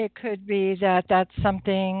it could be that that's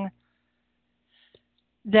something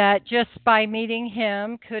that just by meeting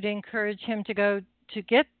him could encourage him to go to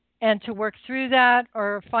get and to work through that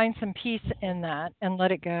or find some peace in that and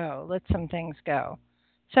let it go, let some things go.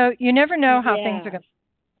 So you never know how things are Yeah.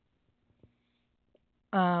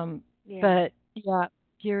 going to, Yeah. but yeah.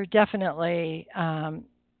 you're definitely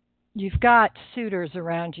you've got suitors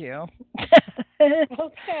around you.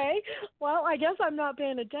 Okay. Well, I guess I'm not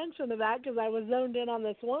paying attention to that because I was zoned in on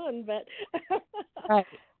this one. But Right.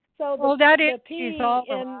 so Well, that is the she's P all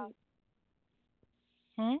in, around.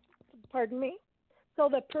 Hmm? pardon me. So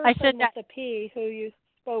the I said person with that. the P who you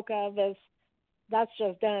spoke of is that's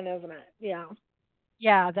just done, isn't it? Yeah.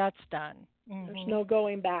 Yeah, that's done. There's Hmm. no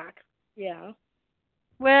going back. Yeah.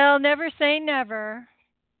 Well, never say never.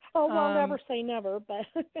 Oh well, Um, never say never, but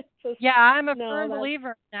it's just yeah, I'm a no. firm That's believer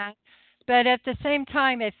in that. But at the same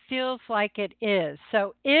time, it feels like it is.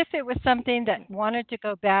 So if it was something that wanted to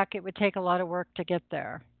go back, it would take a lot of work to get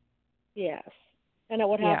there. yes, and it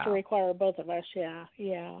would have to Yeah, require both of us. Yeah.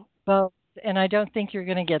 Yeah. both. And I don't think you're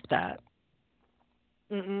going to get that.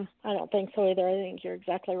 I don't think so either. I think you're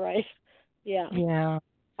exactly right. Yeah. Yeah.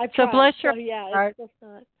 I've So tried. bless So your yeah, it's heart. just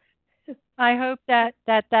not. I hope that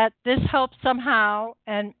this helped somehow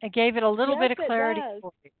and it gave it a little Yes, bit of it clarity does.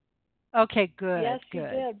 for you. Okay, Yes, good, you good.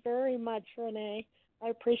 did very much, Renee. I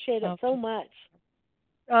appreciate it so Okay. much.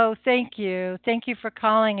 Oh, thank you. Thank you for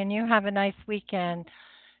calling, and you have a nice weekend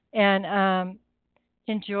and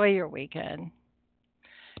enjoy your weekend.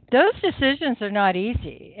 Those decisions are not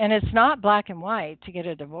easy, and it's not black and white to get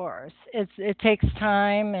a divorce. It takes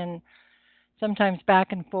time and sometimes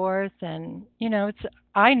back and forth, and it's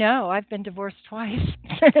I know I've been divorced twice.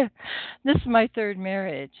 This is my third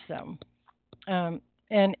marriage, so and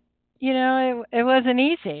it wasn't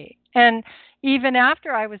easy. And even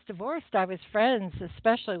after I was divorced, I was friends,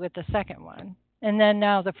 especially with the second one. And then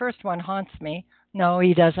now the first one haunts me. No,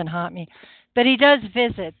 he doesn't haunt me, but he does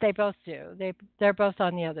visit. They both do. They're both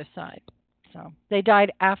on the other side. So they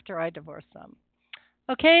died after I divorced them.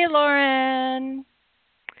 Okay, Lauren.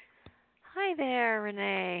 Hi there,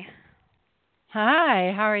 Renee.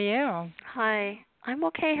 Hi. How are you? Hi. I'm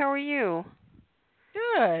okay. How are you?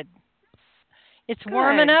 Good. It's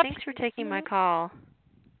warming Good. up. Thanks for taking my call.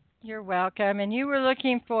 You're welcome. And you were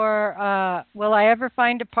looking for, will I ever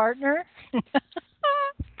find a partner?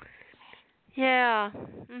 Yeah.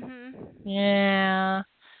 Mhm. Yeah.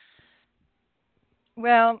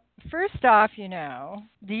 Well, first off,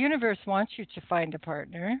 the universe wants you to find a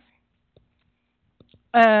partner.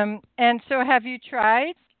 And so have you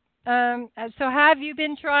tried? So have you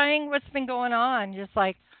been trying? What's been going on? Just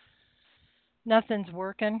like nothing's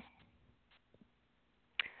working?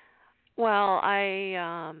 Well,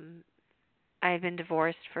 I've been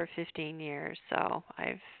divorced for 15 years, so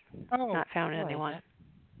I've Oh, not found boy. anyone.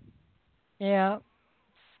 Yeah.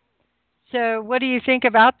 So what do you think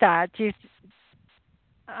about that?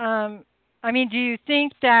 Um, I mean, do you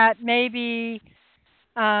think that maybe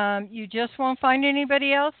you just won't find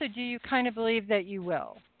anybody else, or do you kind of believe that you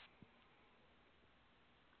will?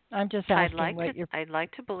 I'm just asking what you're. I'd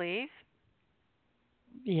like to believe.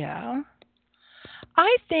 Yeah.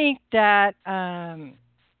 I think that, I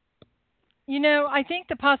think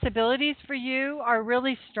the possibilities for you are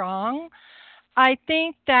really strong. I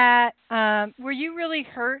think that, were you really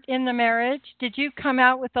hurt in the marriage? Did you come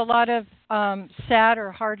out with a lot of sad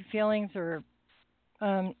or hard feelings, or,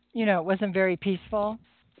 it wasn't very peaceful?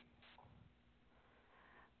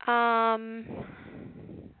 Um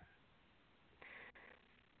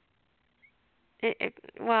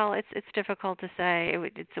well, it's difficult to say.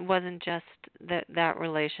 It wasn't just that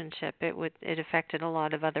relationship. It affected a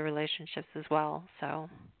lot of other relationships as well. So,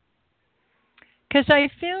 Because I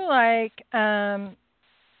feel like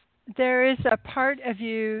there is a part of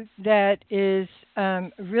you that is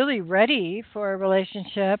really ready for a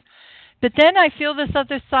relationship, but then I feel this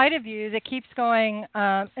other side of you that keeps going,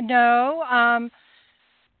 no,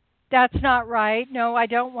 that's not right. No, I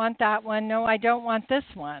don't want that one. No, I don't want this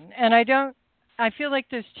one. And I feel like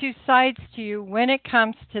there's two sides to you when it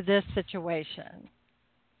comes to this situation.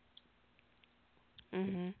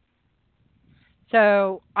 mhm.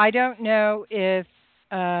 So I don't know if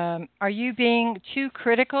are you being too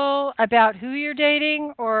critical about who you're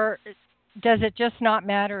dating, or does it just not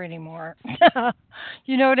matter anymore?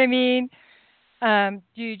 You know what I mean?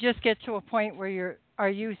 Do you just get to a point where are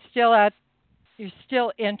you still you're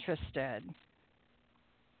still interested?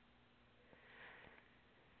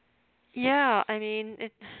 Yeah, I mean,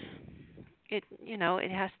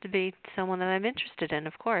 it has to be someone that I'm interested in,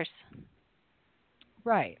 of course.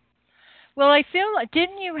 Right. Well, I feel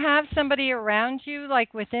didn't you have somebody around you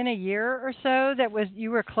like within a year or so that was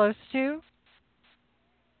you were close to?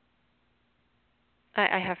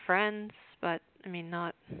 I have friends, but I mean,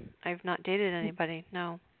 I've not dated anybody.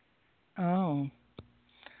 No. Oh.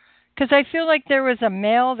 Because I feel like there was a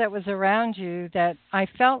male that was around you that I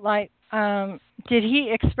felt like, did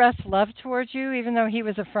he express love towards you even though he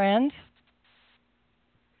was a friend?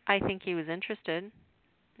 I think he was interested.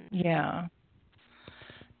 Yeah.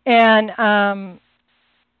 And I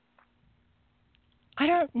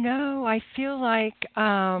don't know. I feel like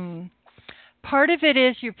part of it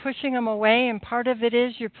is you're pushing them away, and part of it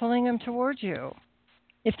is you're pulling them towards you.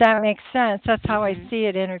 If that makes sense, that's how I Mhm. see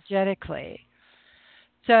it energetically.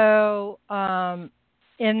 So,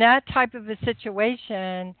 in that type of a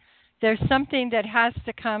situation, there's something that has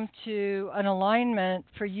to come to an alignment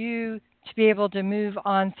for you to be able to move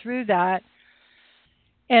on through that.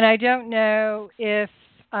 And I don't know if,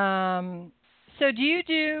 so do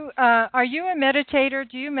you are you a meditator?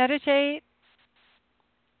 Do you meditate?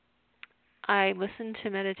 I listened to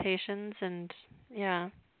meditations and yeah,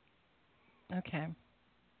 Okay.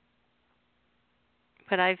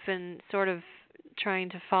 but I've been sort of trying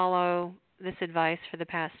to follow this advice for the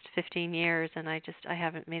past 15 years and I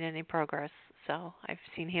haven't made any progress. So, I've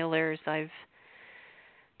seen healers, I've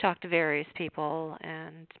talked to various people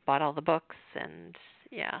and bought all the books and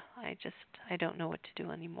yeah, I don't know what to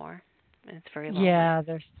do anymore. And it's very lonely. Yeah,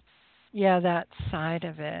 yeah, that side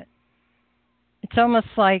of it. It's almost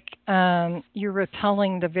like you're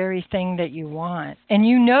repelling the very thing that you want. And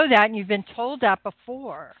you know that, and you've been told that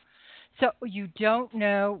before. So you don't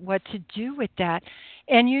know what to do with that.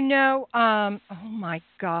 And oh my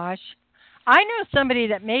gosh, I know somebody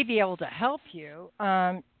that may be able to help you.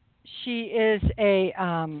 She is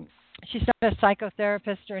she's not a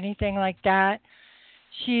psychotherapist or anything like that.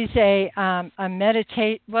 She's a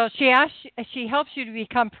meditate. Well, she helps you to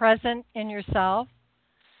become present in yourself,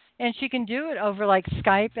 and she can do it over like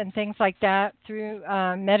Skype and things like that through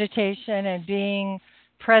meditation and being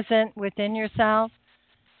present within yourself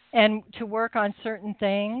and to work on certain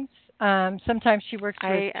things. Sometimes she works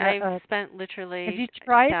with. I've spent Have literally you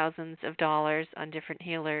tried? thousands of dollars on different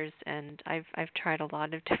healers and I've tried a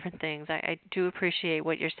lot of different things. I do appreciate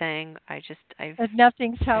what you're saying. If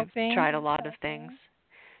nothing's I've helping. tried a lot of things.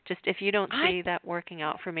 Just if you don't I see that working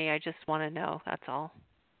out for me, I just want to know, that's all.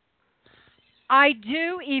 I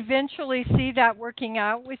do eventually see that working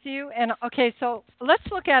out with you. And okay, so let's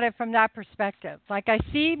look at it from that perspective. Like I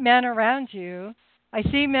see men around you. I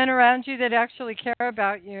see men around you that actually care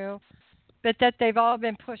about you, but that they've all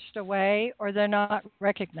been pushed away or they're not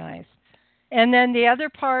recognized. And then the other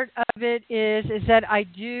part of it is that I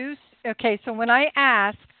do. Okay, so when I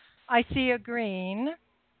ask, I see a green,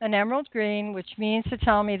 an emerald green, which means to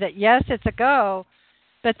tell me that yes, it's a go,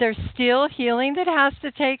 but there's still healing that has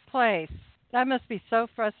to take place. That must be so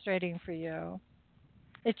frustrating for you.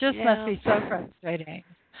 It just must Yeah. be so frustrating.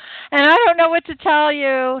 And I don't know what to tell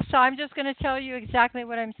you, so I'm just going to tell you exactly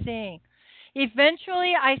what I'm seeing.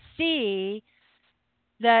 Eventually, I see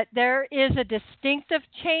that there is a distinctive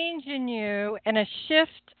change in you and a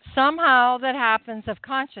shift somehow that happens of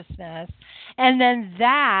consciousness. And then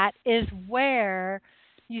that is where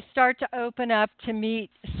you start to open up to meet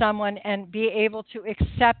someone and be able to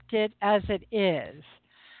accept it as it is.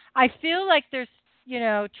 I feel like there's,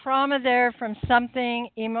 trauma there from something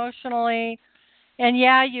emotionally. And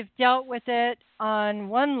yeah, you've dealt with it on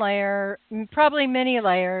one layer, probably many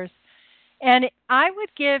layers. And I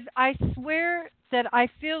swear that I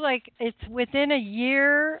feel like it's within a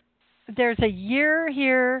year, there's a year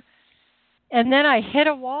here, and then I hit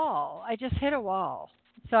a wall. I just hit a wall.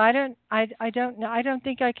 So I don't know. I don't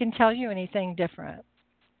think I can tell you anything different.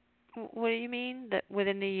 What do you mean that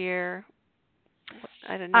within a year?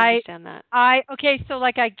 I didn't I, understand that. okay, so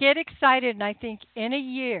like I get excited and I think in a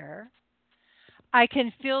year, I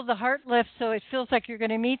can feel the heart lift so it feels like you're going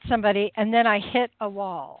to meet somebody, and then I hit a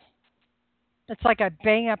wall. It's like I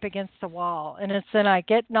bang up against the wall, and then I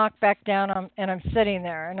get knocked back down, and I'm sitting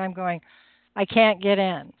there, and I'm going, I can't get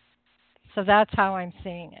in. So that's how I'm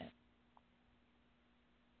seeing it.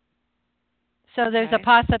 So there's a Okay.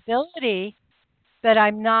 possibility that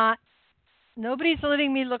I'm not. Nobody's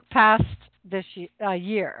letting me look past this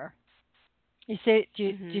year. You see? Do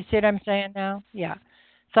you Mhm. see what I'm saying now? Yeah.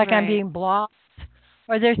 It's like I'm Right. being blocked,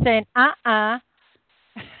 or they're saying, and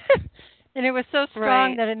it was so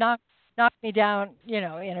strong Right. that it knocked me down,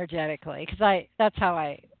 energetically, because that's how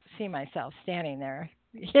I see myself standing there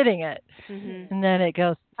hitting it, Mhm. and then it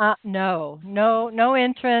goes, no, no, no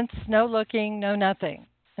entrance, no looking, no nothing,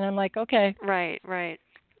 and I'm like, okay, Right, right.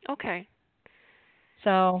 Okay.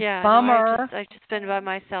 so Yeah, no, bummer. I've just been by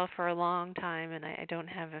myself for a long time and I don't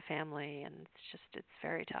have a family and it's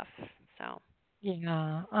very tough. So,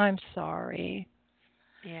 Yeah, I'm sorry.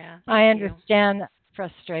 yeah, I thank you. understand that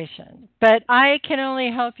frustration, but I can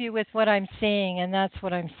only help you with what I'm seeing, and that's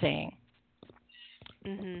what I'm seeing.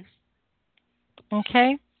 Mhm.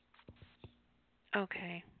 Okay.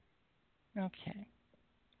 Okay. Okay.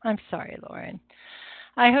 I'm sorry, Lauren.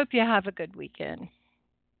 I hope you have a good weekend.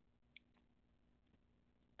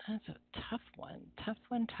 That's a tough one. Tough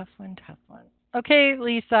one, tough one, tough one. Okay,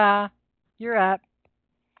 Lisa, you're up.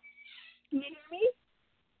 Can you hear me?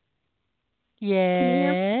 Can you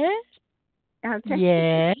hear Yes. me? Okay.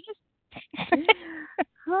 Yes.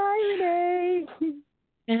 Hi, Renee.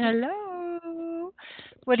 Hello.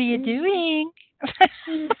 What are you doing?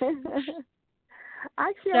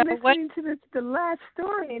 Actually, So I'm what? listening to the last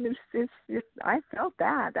story, and it's I felt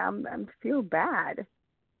bad. I'm feel bad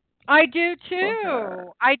I do for her.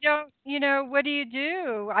 too. I don't, what do you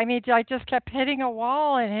do? I mean, I just kept hitting a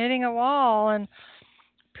wall and hitting a wall, and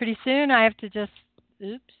pretty soon I have to just,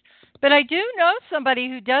 oops. But I do know somebody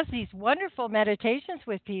who does these wonderful meditations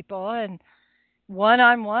with people and one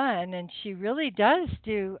on one, and she really does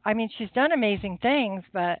do, I mean, she's done amazing things,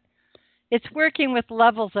 but it's working with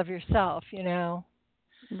levels of yourself.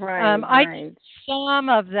 Right, I do right. some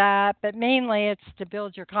of that, but mainly it's to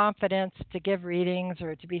build your confidence to give readings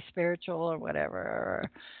or to be spiritual or whatever, or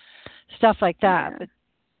stuff like that. Yeah. But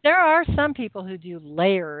there are some people who do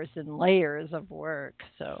layers and layers of work.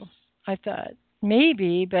 So I thought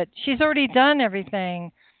maybe, but she's already done everything.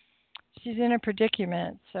 She's in a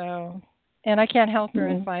predicament, so and I can't help her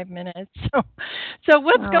in Mm. 5 minutes. So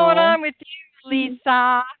what's going Oh. on with you,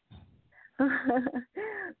 Lisa?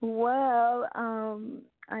 Well,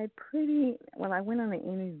 I went on an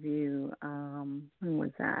interview, when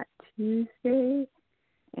was that? Tuesday,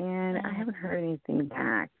 and I Mm. haven't heard anything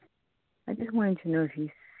back. I just wanted to know if you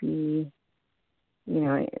see,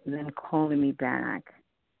 them calling me back.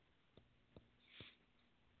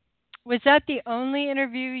 Was that the only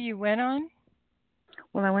interview you went on?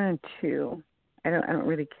 Well, I went on two. I don't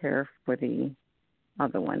really care for the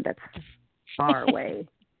other one that's far away.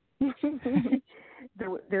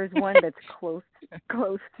 There's one that's close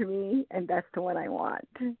to me, and that's the one I want.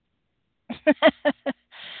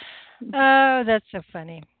 Oh, that's so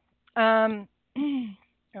funny. Um,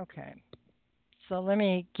 okay, so let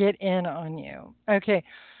me get in on you. Okay,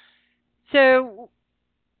 so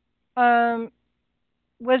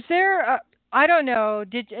was there? I don't know.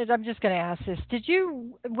 I'm just going to ask this.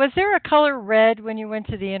 Was there a color red when you went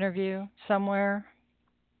to the interview somewhere?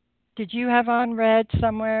 Did you have on red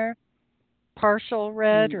somewhere? Partial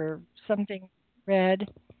red Mm. or something red?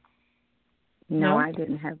 No, No. I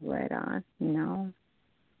didn't have red on. No.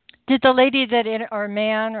 Did the lady or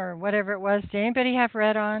man or whatever it was? Did anybody have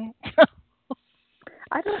red on?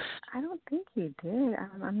 I don't think he did.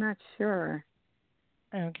 I'm not sure.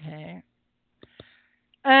 Okay.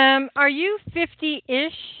 Are you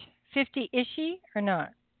 50-ish, 50-ishy or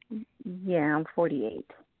not? Yeah, I'm 48.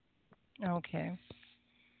 Okay.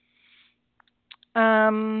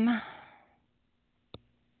 Um.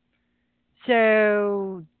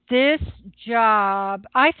 So this job,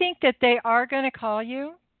 I think that they are going to call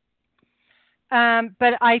you.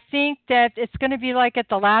 But I think that it's going to be like at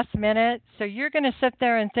the last minute. So you're going to sit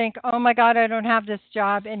there and think, "Oh my God, I don't have this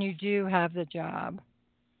job," and you do have the job.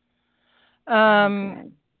 Oh, Um,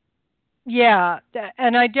 good. yeah,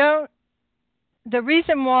 and I don't. The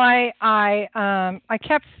reason why I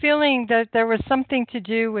kept feeling that there was something to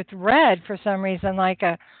do with red for some reason, like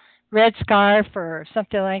a red scarf or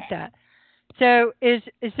something like that. So is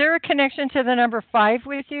there a connection to the number 5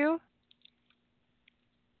 with you?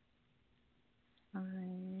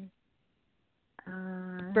 I,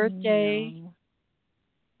 Birthday? no.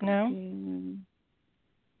 No. Mm,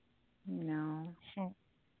 no. Hmm.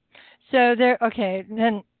 So okay,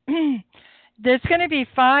 then there's going to be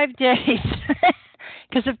 5 days.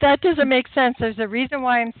 Because if that doesn't make sense, there's a reason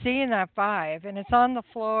why I'm seeing that 5, and it's on the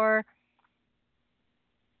floor,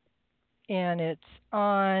 and it's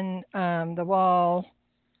on the wall,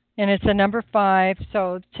 and it's a number 5.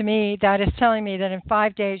 So to me, that is telling me that in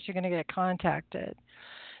 5 days you're going to get contacted.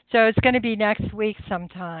 So it's going to be next week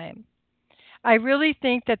sometime. I really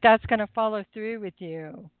think that that's going to follow through with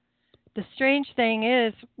you. The strange thing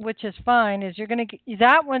is, which is fine, is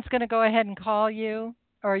that one's going to go ahead and call you,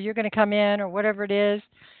 or you're going to come in, or whatever it is,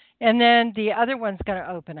 and then the other one's going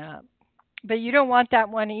to open up. But you don't want that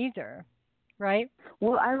one either, right?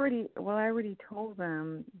 Well, I already told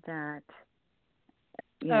them that,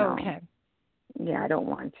 you Oh, know, okay. yeah, I don't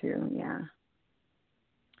want to. Yeah.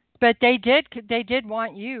 But they did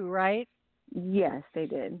want you, right? Yes, they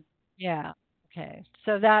did. Yeah. Okay.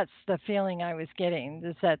 So that's the feeling I was getting,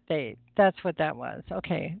 is that that's what that was.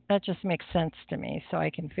 Okay. That just makes sense to me, so I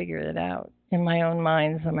can figure it out in my own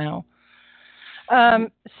mind somehow. Hmm.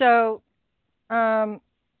 Um so um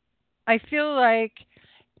I feel like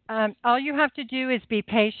all you have to do is be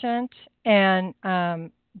patient, and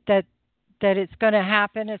that it's going to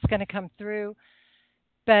happen, it's going to come through,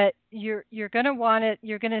 but you're going to want it,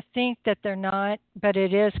 you're going to think that they're not, but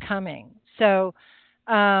it is coming. So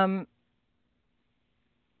Um,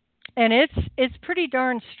 and it's pretty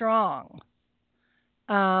darn strong.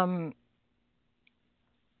 Um,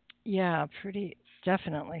 yeah, pretty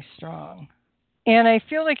definitely strong. And I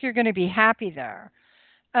feel like you're going to be happy there.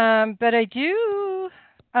 But I do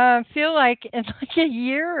feel like in like a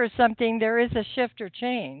year or something, there is a shift or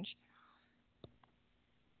change.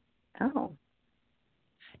 Oh.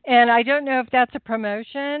 And I don't know if that's a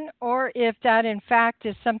promotion or if that, in fact,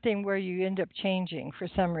 is something where you end up changing for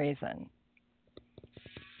some reason.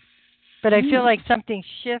 But I feel Hmm. like something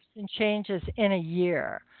shifts and changes in a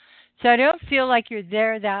year. So I don't feel like you're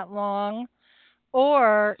there that long,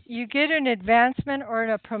 or you get an advancement or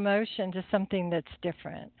a promotion to something that's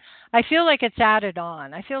different. I feel like it's added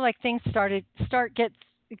on. I feel like things start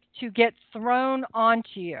get thrown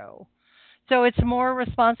onto you. So it's more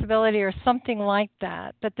responsibility or something like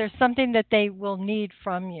that. But there's something that they will need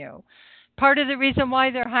from you. Part of the reason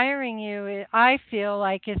why they're hiring you, I feel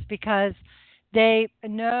like, is because they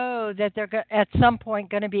know that they're at some point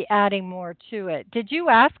going to be adding more to it. Did you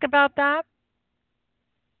ask about that?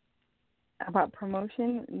 About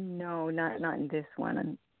promotion? No, not in this one.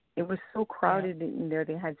 And it was so Yeah. crowded in there.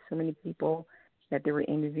 They had so many people that they were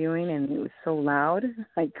interviewing, and it was so loud.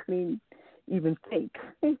 I couldn't even think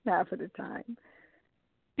half of the time.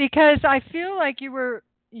 Because I feel like you're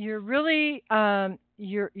really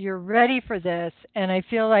you're ready for this, and I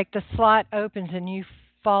feel like the slot opens and you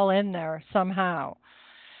fall in there somehow.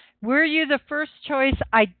 Were you the first choice?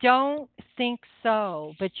 I don't think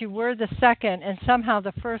so, but you were the second, and somehow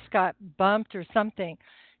the first got bumped or something.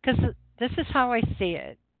 Because this is how I see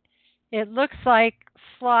it. It looks like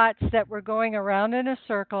slots that were going around in a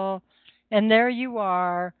circle, and there you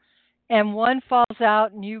are, and one falls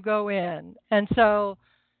out and you go in. And so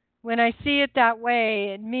when I see it that way,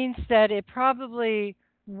 it means that it probably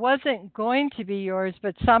wasn't going to be yours,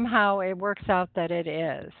 but somehow it works out that it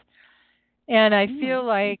is. And I Hmm. feel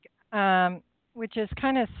like, which is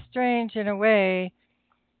kind of strange in a way,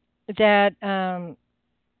 that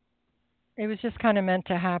it was just kind of meant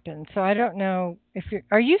to happen. So I don't know if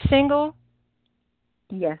are you single?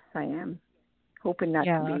 Yes, I am. Hoping not to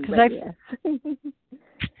Yeah, be, because but I yes.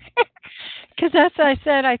 because that's what I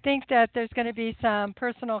said. I think that there's going to be some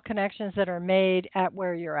personal connections that are made at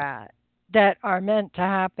where you're at that are meant to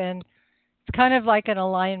happen. It's kind of like an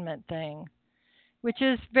alignment thing, which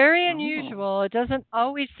is very Oh. unusual. It doesn't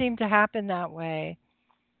always seem to happen that way.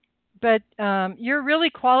 But you're really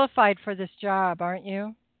qualified for this job, aren't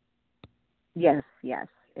you? Yes, yes.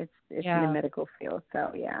 It's in the Yeah, medical field,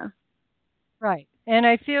 so yeah. right. And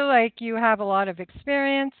I feel like you have a lot of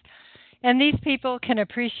experience, and these people can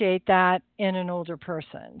appreciate that in an older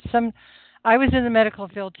person. I was in the medical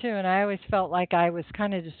field too, and I always felt like I was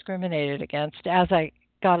kind of discriminated against as I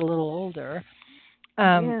got a little older.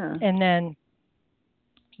 Yeah. And then,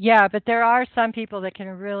 yeah, but there are some people that can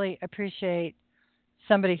really appreciate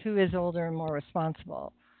somebody who is older and more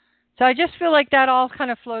responsible. So I just feel like that all kind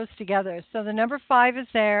of flows together. So the number five is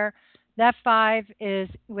there. That five is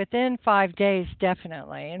within 5 days,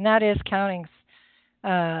 definitely, and that is counting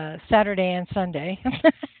Saturday and Sunday.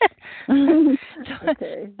 So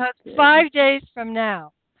Okay. that's Good. 5 days from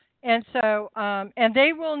now. And so, and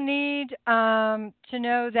they will need to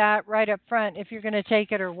know that right up front if you're going to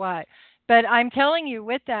take it or what. But I'm telling you,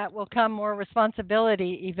 with that will come more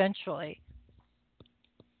responsibility eventually.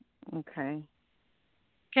 Okay.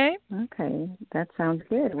 Okay? Okay. That sounds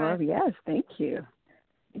good. All right. Well, yes, thank you.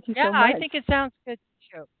 Thank you Yeah, so I much. think it sounds good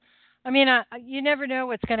too. I mean, you never know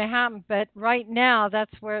what's going to happen, but right now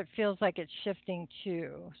that's where it feels like it's shifting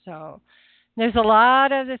to. So there's a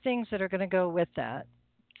lot of the things that are going to go with that.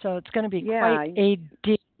 So it's going to be quite Yeah. a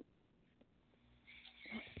deep,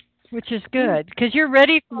 which is Oh, good because you're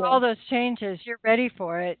ready for yeah. all those changes. You're ready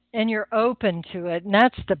for it and you're open to it. And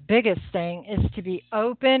that's the biggest thing is to be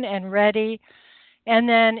open and ready and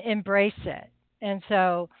then embrace it. And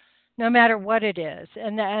so no matter what it is,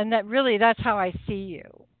 and that really that's how I see you.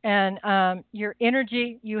 And your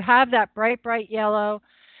energy, you have that bright yellow,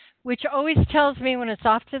 which always tells me when it's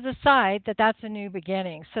off to the side that that's a new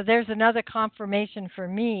beginning. So there's another confirmation for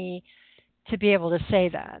me to be able to say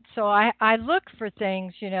that. So I look for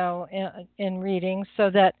things, in readings so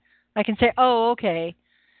that I can say, oh, okay,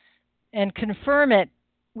 and confirm it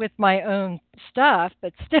with my own stuff,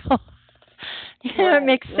 but still, it Right,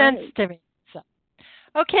 makes sense right. to me. So,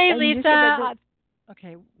 okay, And you Lisa. said that the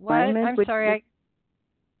Okay, what? alignment I'm with sorry.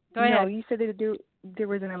 Go no, ahead. you said that there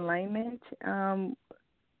was an alignment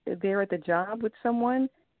there at the job with someone.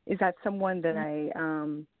 Is that someone that I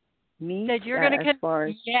meet That you're going to as far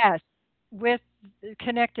as yes, with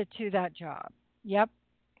connected to that job. Yep.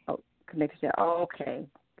 oh connected to oh, okay.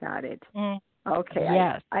 Got it. Mm. Okay,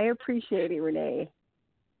 Yes. I appreciate it, Renee.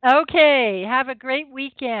 Okay. Have a great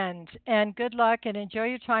weekend and good luck and enjoy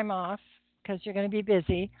your time off because you're going to be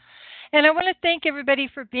busy. And I want to thank everybody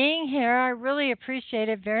for being here. I really appreciate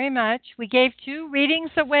it very much. We gave 2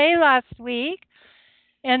 readings away last week,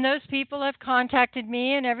 and those people have contacted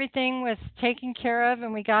me, and everything was taken care of,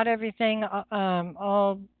 and we got everything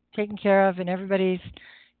all taken care of, and everybody's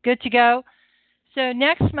good to go. So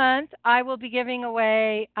next month, I will be giving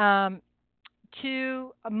away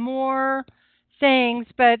 2 more things,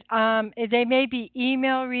 but they may be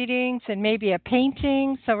email readings and maybe a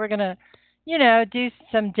painting. So we're going to, do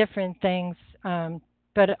some different things.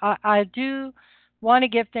 But I do want to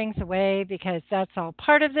give things away because that's all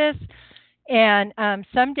part of this. And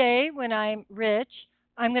someday when I'm rich,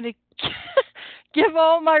 I'm going to give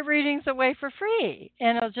all my readings away for free.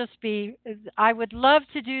 And it'll just be, I would love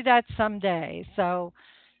to do that someday. So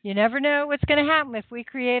you never know what's going to happen if we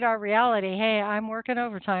create our reality. Hey, I'm working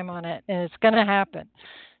overtime on it, and it's going to happen.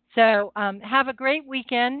 So have a great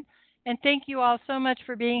weekend. And thank you all so much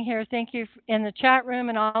for being here. Thank you in the chat room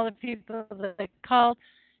and all the people that called.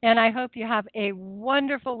 And I hope you have a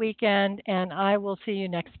wonderful weekend, and I will see you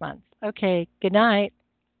next month. Okay, good night.